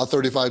trading, about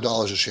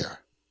 $35 a share,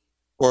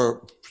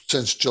 or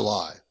since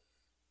July.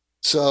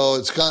 So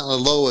it's gotten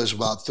as low as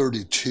about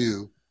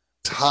 32.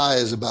 Its high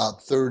is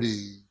about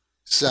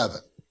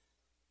 37.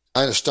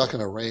 Kind of stuck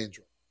in a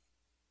range.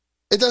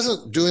 It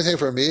doesn't do anything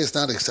for me. It's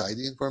not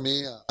exciting for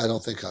me. I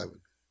don't think I would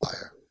buy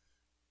her.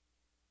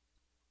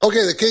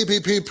 Okay, the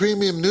KPP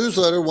Premium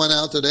Newsletter went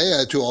out today. I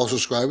had 2 all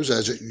subscribers,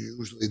 as it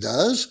usually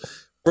does.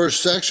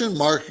 First section,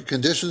 market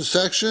conditions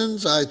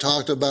sections. I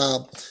talked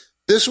about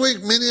this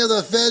week, many of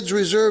the Fed's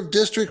Reserve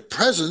District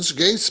presidents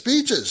gave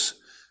speeches.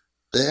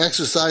 They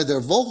exercised their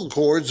vocal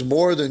cords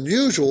more than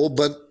usual,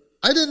 but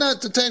I did not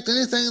detect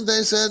anything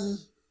they said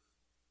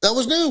that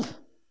was new.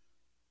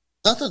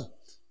 Nothing.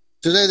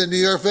 Today, the New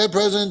York Fed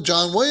President,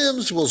 John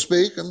Williams, will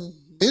speak, and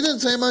he didn't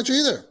say much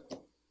either.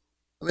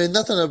 I mean,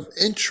 nothing of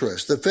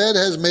interest. The Fed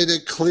has made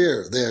it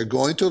clear they are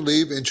going to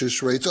leave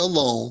interest rates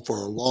alone for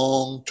a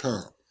long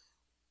term.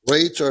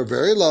 Rates are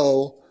very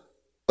low,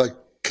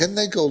 but can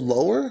they go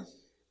lower?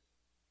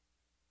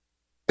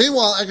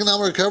 Meanwhile,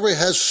 economic recovery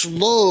has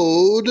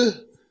slowed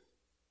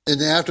in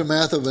the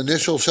aftermath of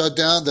initial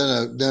shutdown,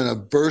 then a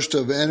burst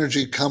of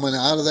energy coming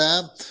out of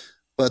that.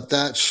 But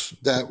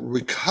that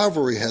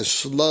recovery has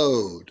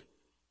slowed.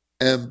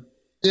 And,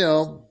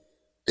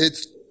 it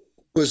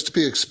was to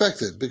be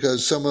expected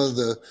because some of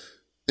the,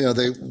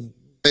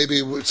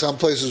 some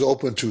places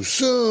opened too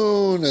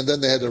soon and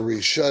then they had to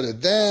re-shut it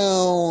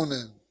down.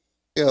 And,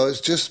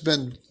 it's just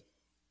been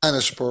kind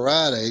of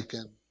sporadic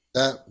and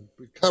that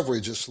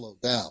recovery just slowed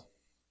down.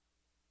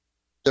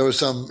 There were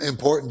some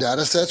important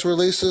data sets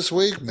released this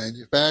week,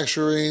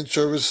 manufacturing,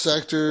 service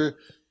sector,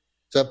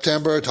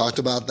 September, talked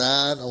about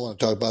that. I want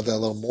to talk about that a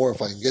little more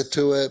if I can get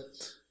to it.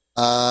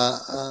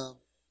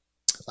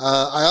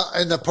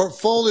 In the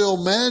portfolio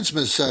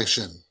management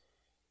section,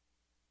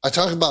 I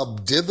talked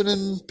about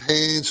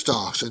dividend-paying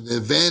stocks and the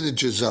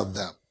advantages of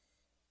them.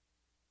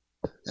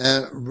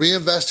 And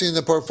reinvesting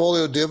the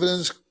portfolio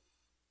dividends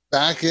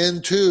back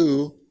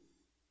into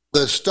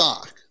the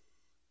stock.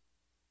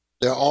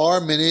 There are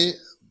many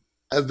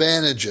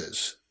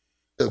advantages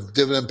of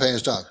dividend-paying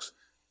stocks,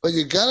 but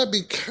you got to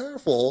be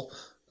careful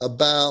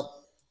about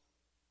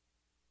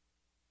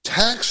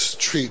tax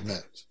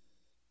treatment.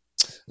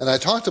 And I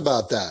talked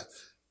about that.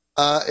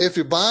 If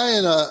you're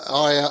buying an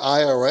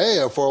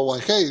IRA or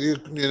 401k,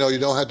 you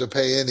don't have to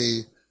pay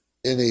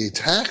any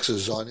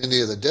taxes on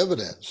any of the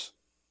dividends.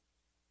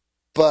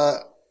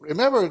 But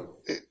remember,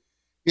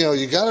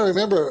 you got to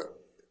remember,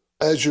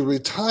 as you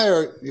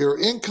retire, your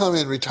income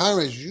in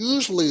retirement is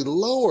usually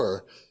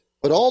lower.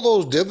 But all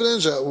those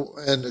dividends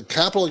and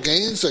capital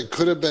gains that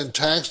could have been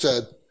taxed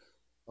at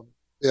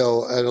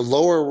a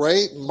lower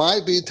rate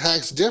might be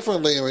taxed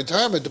differently in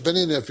retirement,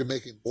 depending if you're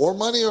making more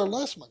money or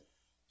less money.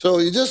 So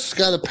you just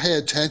got to pay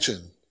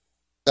attention.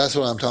 That's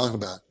what I'm talking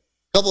about.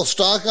 A couple of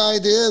stock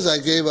ideas. I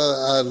gave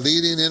a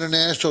leading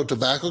international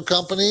tobacco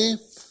company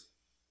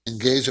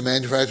engaged in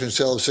manufacturing and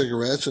sale of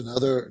cigarettes and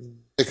other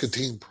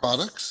nicotine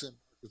products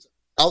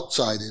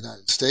outside the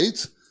United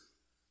States.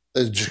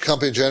 The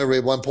company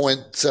generated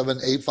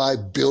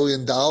 $1.785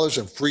 billion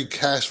in free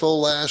cash flow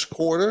last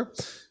quarter.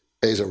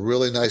 Pays a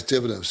really nice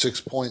dividend of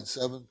 6 to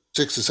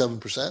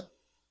 7%.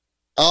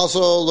 I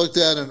also looked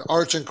at an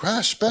arts and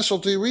crafts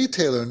specialty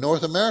retailer in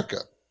North America.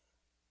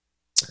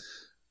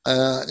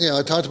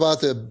 I talked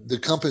about the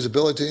company's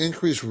ability to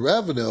increase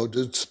revenue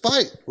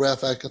despite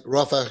rough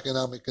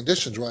economic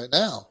conditions right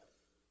now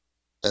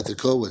that the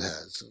COVID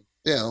has.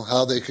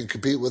 How they can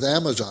compete with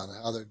Amazon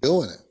and how they're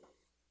doing it.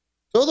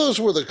 So those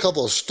were the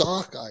couple of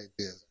stock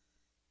ideas.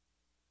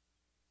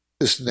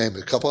 Just name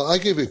a couple. I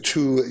give you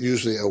 2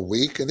 usually a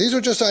week, and these are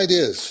just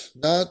ideas,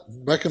 not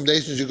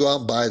recommendations. You go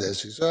out and buy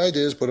this. These are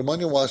ideas. Put them on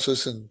your watch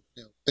list and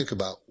think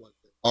about what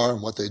they are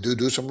and what they do.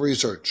 Do some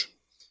research.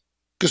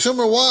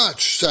 Consumer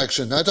Watch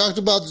section. I talked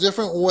about the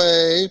different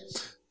way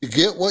you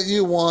get what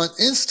you want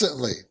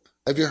instantly.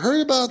 Have you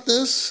heard about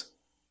this?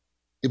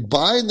 You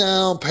buy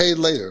now, pay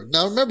later.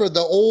 Now remember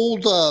the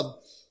old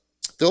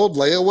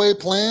layaway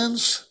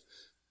plans.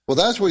 Well,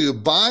 that's where you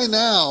buy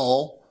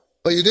now,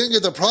 but you didn't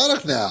get the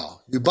product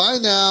now. You buy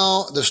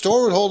now, the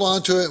store would hold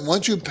on to it, and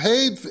once you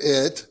paid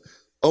it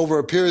over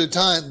a period of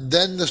time,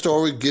 then the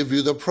store would give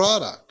you the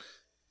product.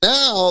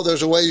 Now,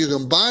 there's a way you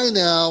can buy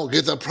now,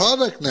 get the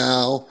product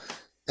now,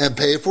 and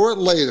pay for it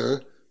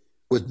later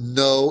with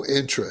no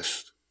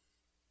interest.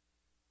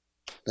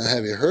 Now,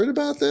 have you heard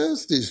about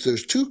this?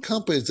 There's two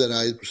companies that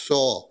I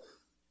saw.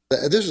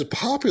 This is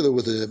popular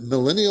with the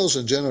millennials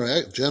and Gen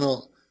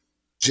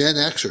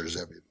Xers.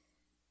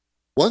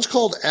 One's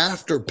called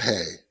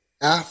Afterpay.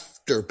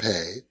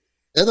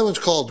 The other one's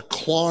called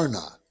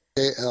Klarna.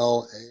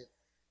 Klarna.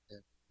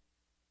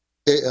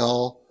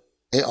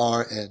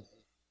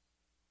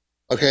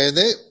 Okay, and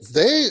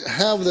they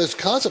have this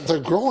concept. They're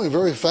growing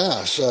very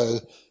fast.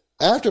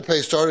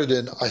 Afterpay started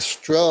in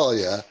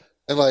Australia,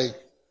 and like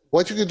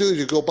what you can do is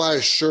you go buy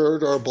a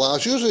shirt or a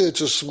blouse. Usually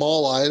it's a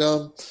small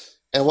item,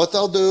 and what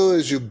they'll do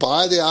is you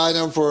buy the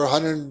item for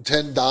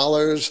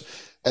 $110,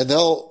 and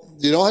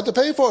you don't have to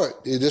pay for it.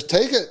 You just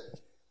take it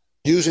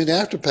using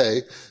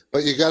Afterpay,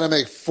 but you got to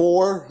make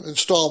 4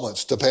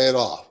 installments to pay it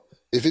off.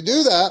 If you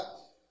do that,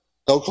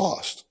 no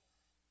cost.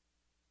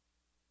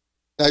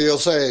 Now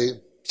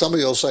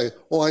somebody will say,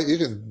 well, you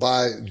can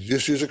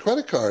just use a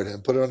credit card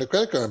and put it on a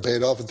credit card and pay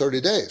it off in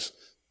 30 days.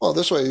 Well,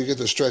 this way you get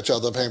to stretch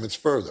out the payments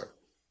further.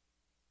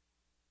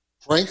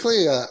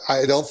 Frankly,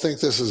 I don't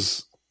think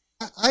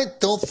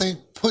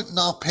putting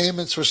off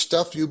payments for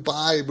stuff you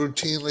buy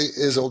routinely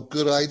is a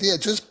good idea.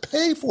 Just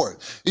pay for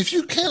it. If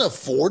you can't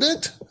afford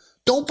it,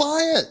 don't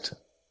buy it.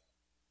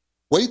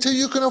 Wait till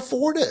you can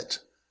afford it.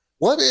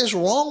 What is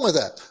wrong with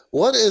that?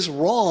 What is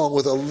wrong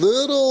with a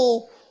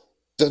little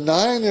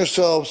denying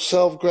yourself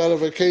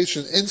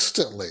self-gratification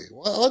instantly?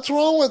 What's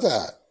wrong with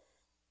that?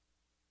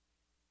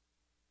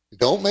 You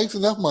don't make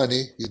enough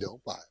money, you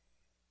don't buy it.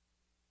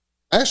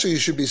 Actually, you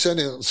should be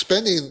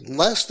spending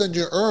less than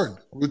you earn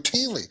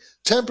routinely,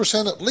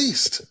 10% at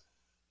least.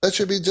 That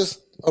should be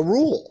just a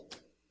rule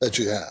that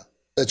you have,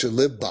 that you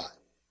live by.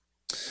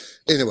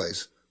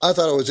 Anyways, I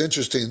thought it was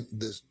interesting,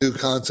 this new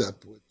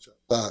concept, which I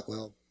thought,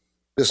 well,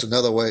 just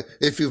another way.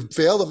 If you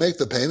fail to make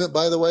the payment,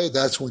 by the way,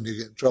 that's when you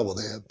get in trouble.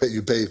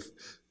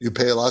 You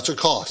pay lots of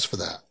costs for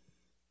that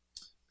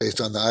based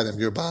on the item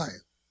you're buying.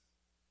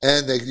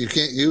 And you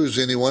can't use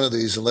any one of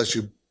these unless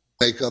you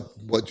make up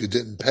what you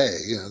didn't pay.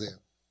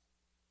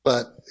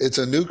 But it's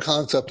a new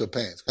concept of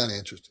paying. It's kind of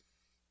interesting.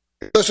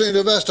 Listening to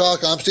Invest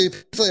Talk, I'm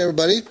Steve Peasley,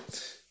 everybody.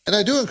 And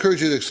I do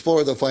encourage you to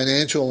explore the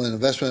financial and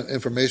investment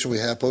information we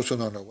have posted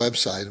on our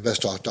website,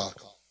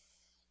 investtalk.com.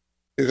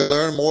 You can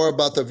learn more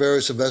about the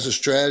various investment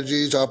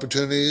strategies,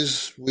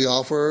 opportunities we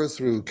offer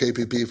through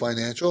KPP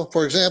Financial.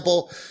 For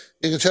example,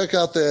 you can check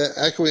out the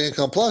Equity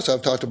Income Plus.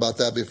 I've talked about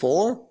that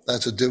before.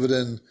 That's a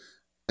dividend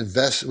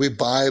invest. We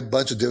buy a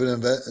bunch of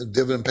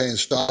dividend paying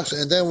stocks,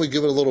 and then we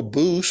give it a little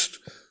boost.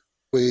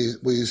 We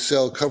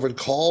sell covered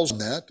calls on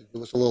that to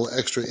give us a little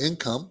extra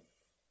income.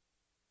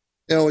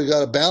 We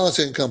got a balanced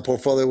income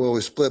portfolio where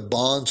we split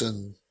bonds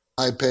and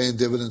high-paying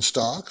dividend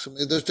stocks. I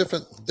mean, there's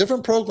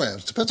different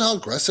programs. Depends how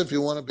aggressive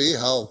you want to be,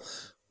 how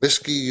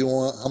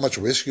much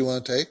risk you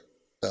want to take.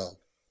 So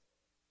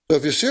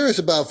if you're serious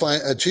about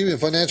achieving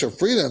financial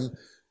freedom,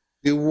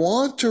 you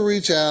want to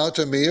reach out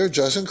to me or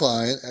Justin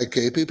Klein at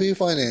KPP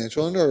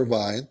Financial in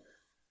Irvine.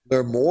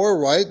 Learn more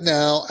right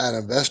now at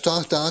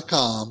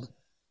investtalk.com,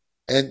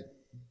 and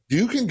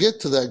you can get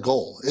to that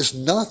goal. It's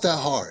not that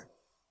hard.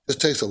 It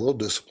just takes a little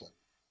discipline.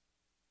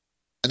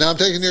 And now I'm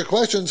taking your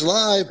questions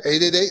live,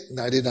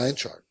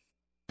 888-99-CHART.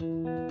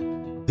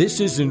 This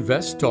is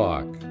Invest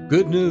Talk.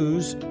 Good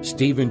news,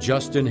 Steve and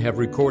Justin have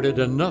recorded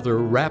another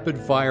Rapid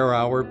Fire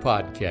Hour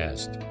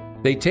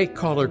podcast. They take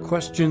caller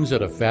questions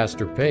at a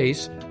faster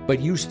pace, but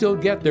you still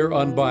get their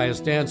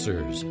unbiased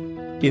answers.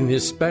 In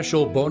this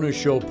special bonus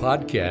show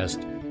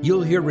podcast,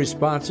 you'll hear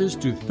responses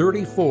to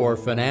 34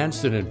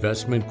 finance and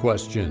investment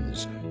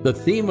questions. The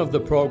theme of the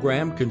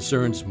program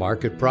concerns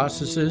market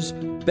processes,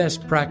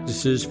 best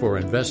practices for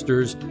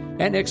investors,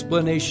 and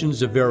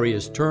explanations of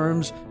various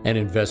terms and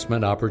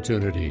investment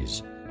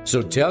opportunities.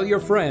 So tell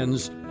your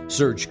friends,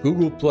 search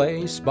Google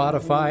Play,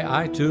 Spotify,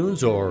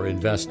 iTunes, or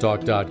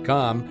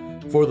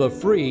investtalk.com for the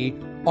free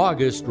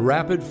August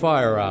Rapid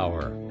Fire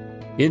Hour.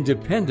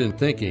 Independent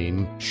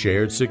thinking,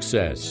 shared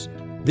success.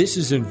 This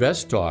is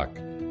Invest Talk,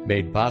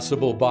 made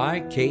possible by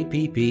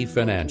KPP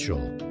Financial.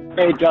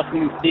 Hey,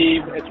 Justin and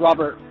Steve. It's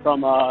Robert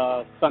from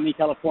sunny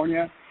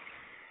California.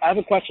 I have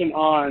a question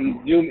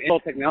on Zoom Info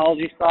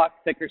Technology stock,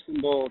 ticker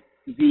symbol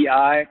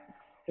ZI.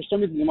 For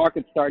some reason, the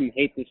market's starting to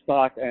hate this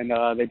stock, and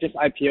they just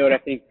IPO'd, I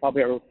think,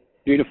 probably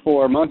 3 to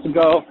 4 months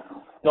ago.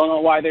 Don't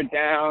know why they're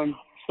down.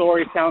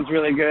 Story sounds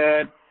really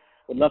good.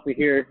 Would love to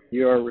hear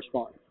your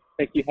response.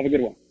 Thank you. Have a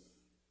good one.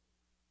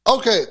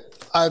 Okay.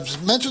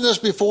 I've mentioned this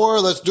before.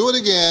 Let's do it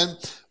again.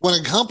 When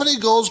a company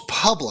goes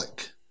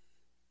public,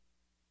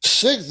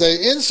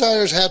 the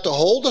insiders have to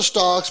hold the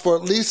stocks for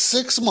at least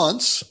 6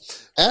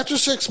 months. After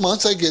 6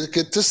 months, they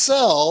get to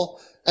sell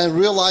and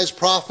realize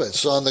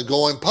profits on the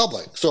going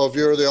public. So if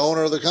you're the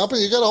owner of the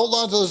company, you got to hold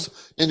on to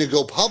this, and you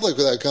go public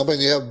with that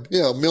company, and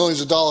you have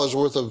millions of dollars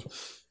worth of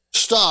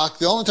stock.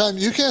 The only time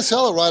you can't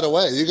sell it right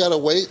away, you got to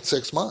wait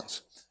 6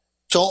 months.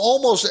 So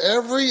almost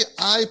every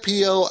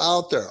IPO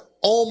out there,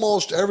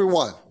 almost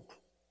everyone,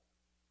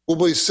 will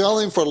be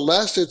selling for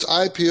less its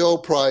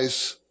IPO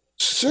price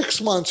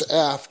 6 months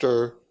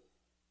after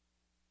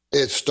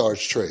it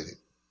starts trading.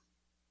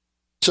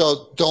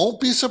 So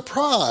don't be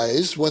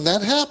surprised when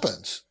that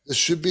happens. This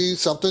should be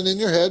something in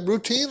your head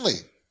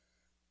routinely.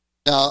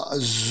 Now,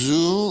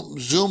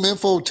 Zoom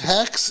Info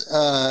Text,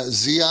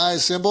 ZI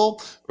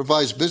symbol,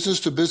 provides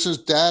business-to-business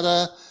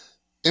data,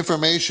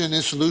 information,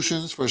 and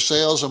solutions for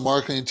sales and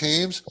marketing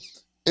teams.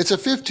 It's a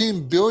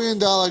 $15 billion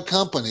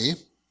company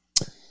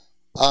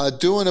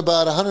doing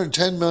about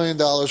 $110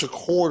 million a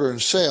quarter in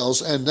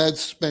sales, and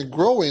that's been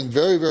growing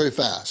very, very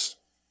fast.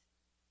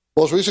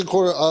 Most recent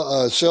quarter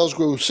sales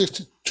grew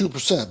 62%.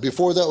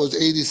 Before that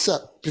was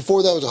 87.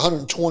 Before that was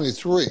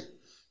 123.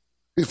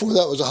 Before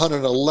that was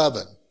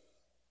 111.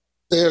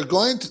 They're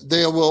going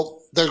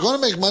to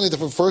make money for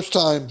the first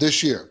time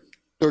this year,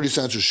 30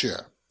 cents a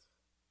share.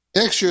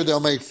 Next year they'll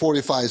make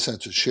 45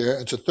 cents a share.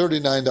 It's a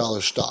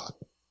 $39 stock.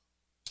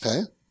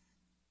 Okay?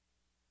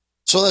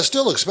 So that's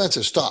still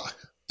expensive stock.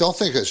 Don't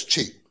think it's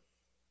cheap.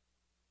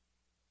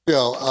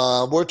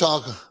 We're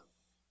talking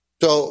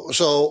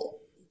so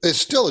it's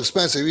still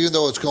expensive even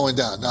though it's going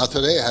down. Now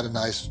today it had a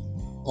nice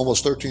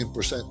almost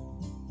 13%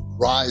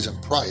 rise in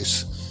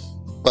price,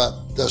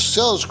 but the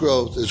sales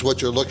growth is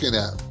what you're looking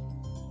at.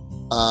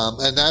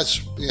 And that's,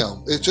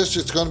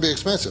 it's going to be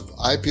expensive.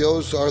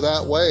 IPOs are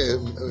that way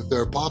if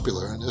they're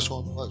popular, and this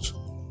one was.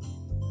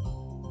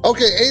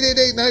 Okay,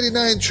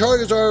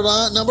 888-99-CHART is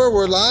our number.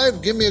 We're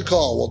live. Give me a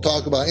call. We'll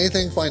talk about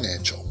anything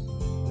financial.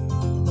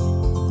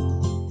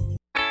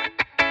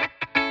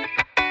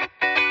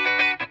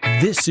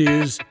 This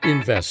is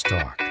Invest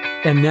Talk.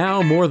 And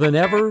now more than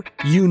ever,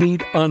 you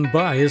need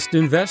unbiased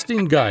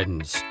investing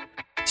guidance.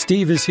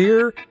 Steve is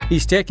here.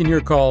 He's taking your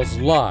calls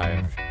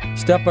live.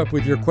 Step up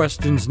with your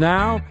questions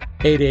now,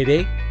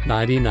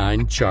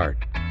 888-99-CHART.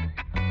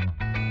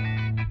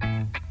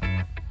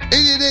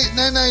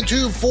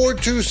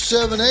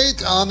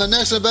 888-992-4278. On the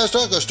next Invest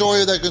Talk, a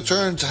story that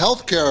concerns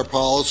healthcare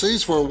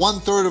policies for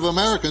 1/3 of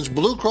Americans.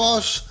 Blue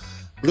Cross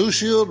Blue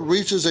Shield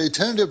reaches a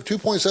tentative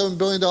 $2.7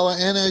 billion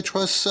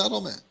antitrust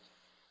settlement.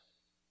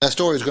 That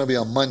story is going to be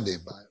on Monday.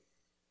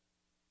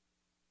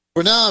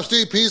 For now, I'm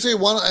Steve Peasley,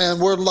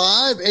 and we're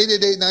live.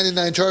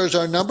 888-99-CHART is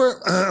our number.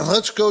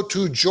 Let's go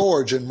to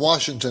George in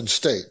Washington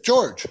State.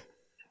 George.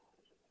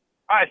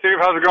 Hi, Steve.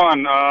 How's it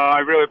going? I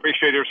really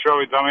appreciate your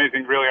show. It's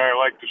amazing. Really, I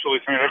like to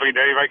listen to it every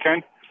day if I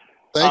can.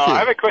 Thank you. I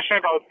have a question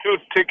about two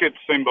ticket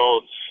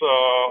symbols.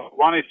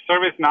 One is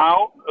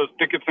ServiceNow. The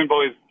ticket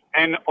symbol is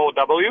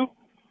NOW.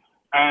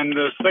 And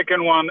the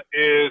second one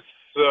is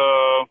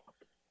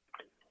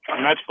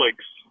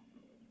Netflix.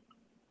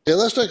 Yeah,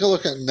 let's take a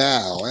look at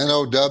Now,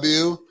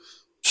 NOW.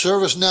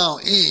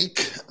 ServiceNow,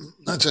 Inc.,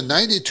 that's a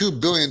 $92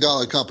 billion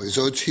company,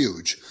 so it's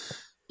huge.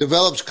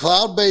 Develops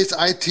cloud-based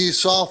IT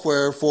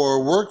software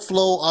for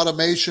workflow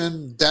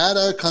automation,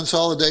 data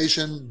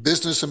consolidation,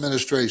 business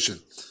administration.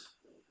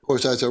 Of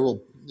course, that's a real,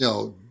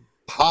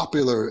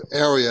 popular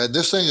area.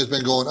 This thing has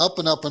been going up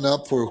and up and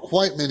up for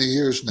quite many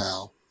years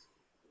now.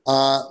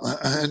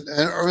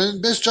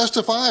 And it's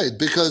justified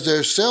because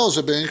their sales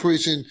have been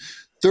increasing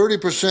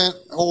 30%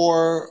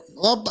 or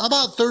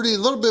about 30, a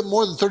little bit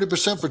more than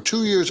 30% for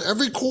 2 years,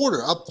 every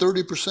quarter, up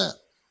 30%.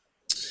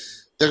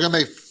 They're going to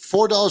make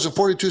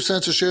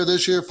 $4.42 a share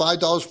this year,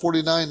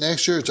 $5.49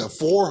 next year. It's a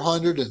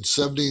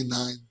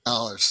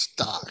 $479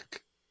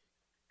 stock.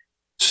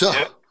 So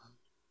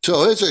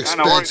it's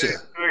expensive.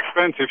 It's too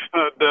expensive.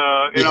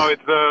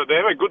 They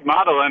have a good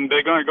model, and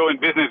they're going to go in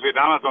business with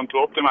Amazon to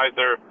optimize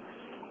their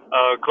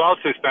cloud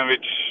system,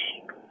 which,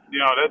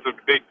 that's a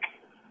big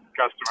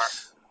customer.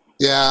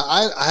 Yeah,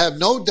 I have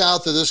no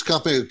doubt that this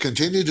company will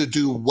continue to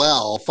do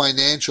well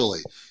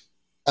financially.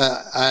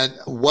 And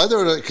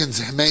whether it can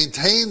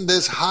maintain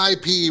this high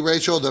PE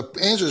ratio, the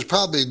answer is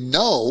probably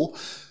no,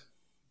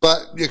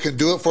 but you can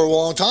do it for a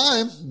long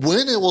time.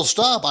 When it will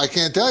stop, I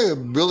can't tell you.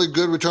 Really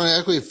good return on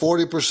equity,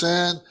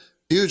 40%,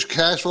 huge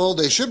cash flow.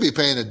 They should be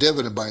paying a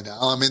dividend by now.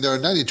 I mean, they're a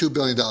 $92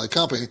 billion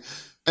company,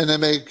 and they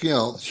make,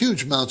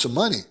 huge amounts of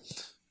money.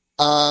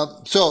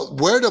 So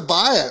where to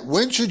buy it?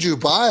 When should you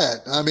buy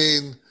it? I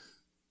mean,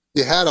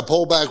 you had a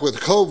pullback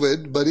with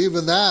COVID, but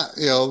even that,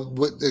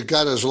 it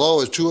got as low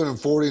as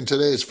 240, and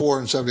today it's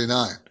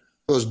 479.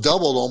 So it's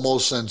doubled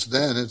almost since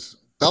then. It's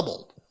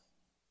doubled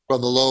from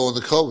the low in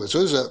the COVID. So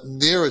it was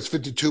near its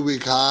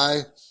 52-week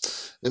high.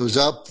 It was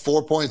up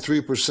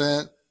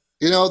 4.3%.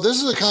 This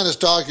is the kind of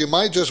stock you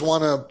might just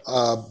want to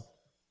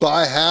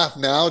buy half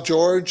now,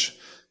 George,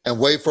 and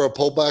wait for a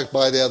pullback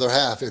by the other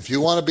half. If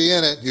you want to be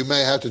in it, you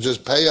may have to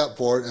just pay up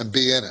for it and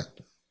be in it,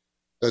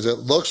 because it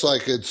looks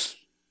like it's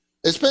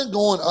been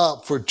going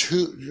up for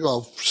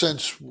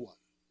since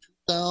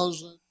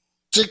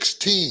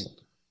 2016.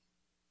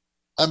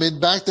 I mean,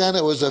 back then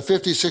it was a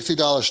 $50,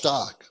 $60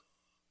 stock.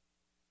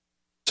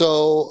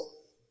 So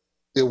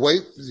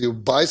you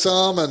buy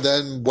some and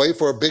then wait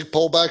for a big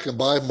pullback and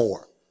buy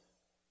more.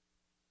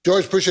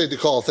 George, appreciate the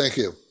call. Thank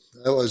you.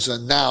 That was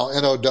Now,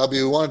 NOW.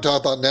 We want to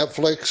talk about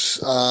Netflix.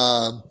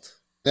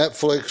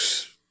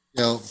 Netflix,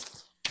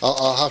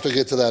 I'll have to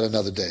get to that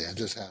another day. I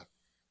just have.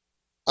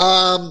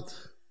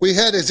 We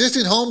had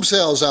existing home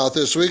sales out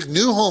this week,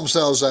 new home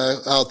sales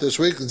out this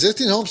week.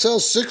 Existing home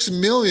sales, 6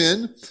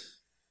 million.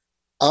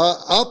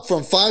 up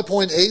from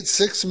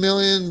 5.86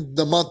 million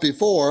the month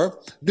before.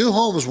 New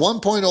homes,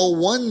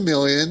 1.01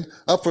 million,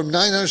 up from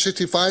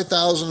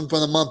 965,000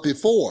 from the month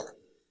before.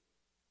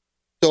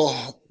 So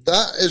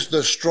that is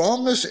the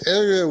strongest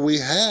area we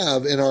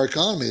have in our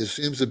economy. It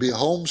seems to be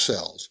home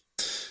sales.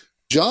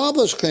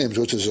 Jobless claims,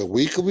 which is a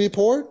weekly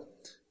report,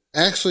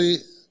 actually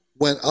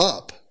went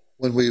up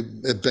when we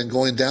had been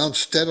going down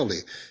steadily.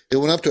 It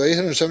went up to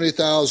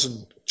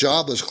 870,000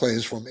 jobless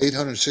claims from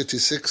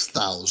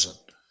 866,000.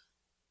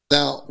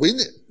 Now,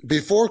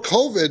 before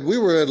COVID, we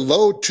were at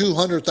low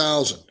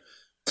 200,000.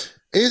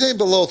 Anything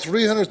below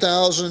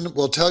 300,000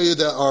 will tell you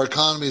that our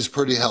economy is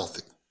pretty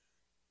healthy.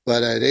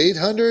 But at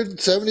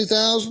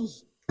 870,000,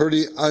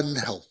 pretty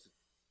unhealthy.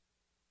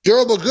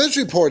 Durable goods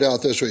report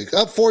out this week,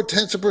 up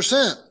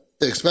 0.4%.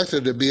 They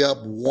expected to be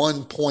up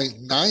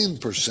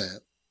 1.9%.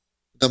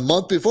 The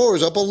month before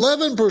was up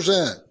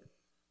 11%.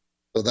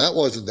 So that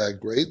wasn't that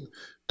great.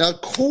 Now,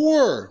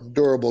 core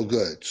durable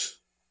goods,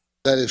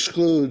 that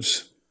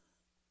excludes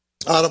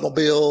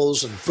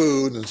automobiles and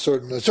food and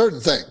certain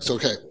things,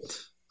 okay,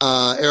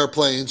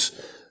 airplanes,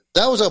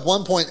 that was up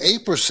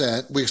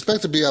 1.8%. We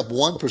expect to be up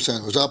 1%.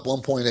 It was up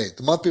 1.8%.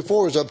 The month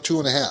before was up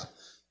 2.5%.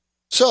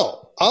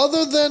 So,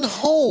 other than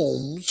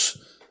homes,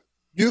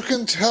 you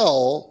can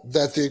tell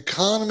that the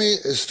economy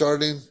is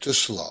starting to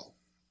slow.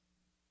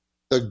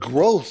 The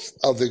growth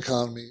of the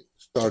economy is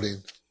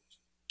starting.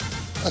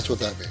 That's what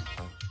that means.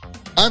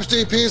 I'm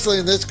Steve Peasley,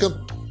 and this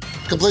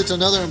completes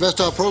another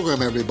InvestTalk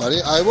program,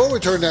 everybody. I will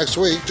return next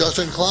week.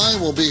 Justin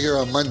Klein will be here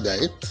on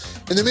Monday.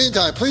 In the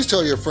meantime, please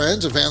tell your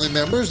friends and family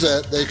members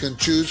that they can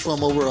choose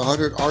from over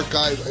 100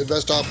 archive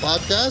InvestTalk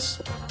podcasts,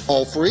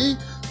 all free,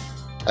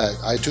 at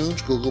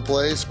iTunes, Google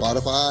Play,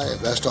 Spotify,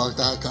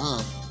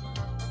 InvestTalk.com.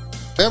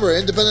 Remember,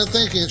 independent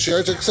thinking,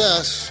 shared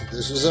success.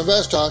 This is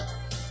InvestTalk.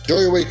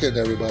 Enjoy your weekend,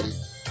 everybody.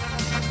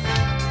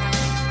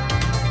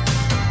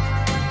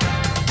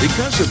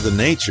 Because of the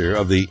nature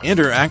of the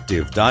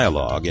interactive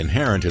dialogue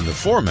inherent in the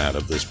format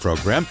of this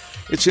program,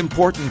 it's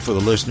important for the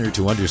listener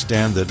to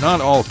understand that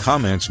not all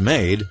comments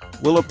made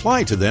will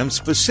apply to them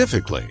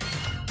specifically.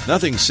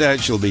 Nothing said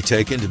shall be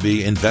taken to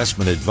be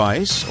investment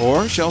advice,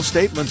 or shall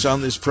statements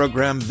on this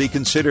program be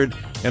considered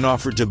an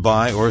offer to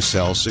buy or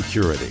sell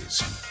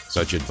securities.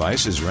 Such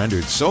advice is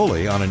rendered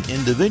solely on an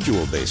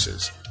individual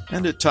basis,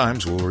 and at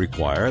times will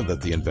require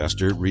that the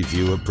investor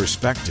review a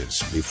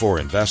prospectus before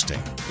investing.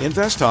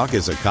 InvestTalk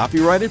is a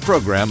copyrighted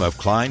program of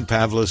Klein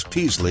Pavlis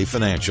Peasley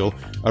Financial,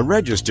 a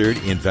registered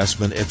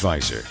investment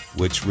advisor,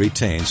 which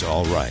retains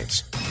all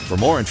rights. For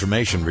more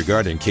information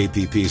regarding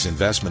KPP's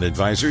investment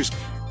advisors,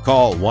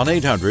 call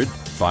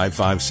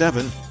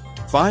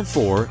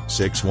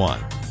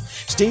 1-800-557-5461.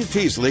 Steve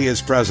Peasley is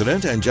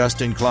President and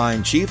Justin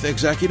Klein Chief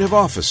Executive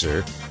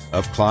Officer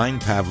of Klein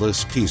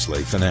Pavlis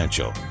Peasley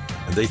Financial.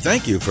 And they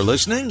thank you for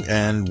listening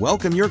and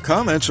welcome your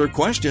comments or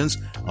questions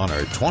on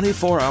our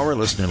 24-hour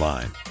listener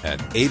line at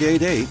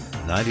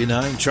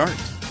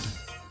 888-99-CHART.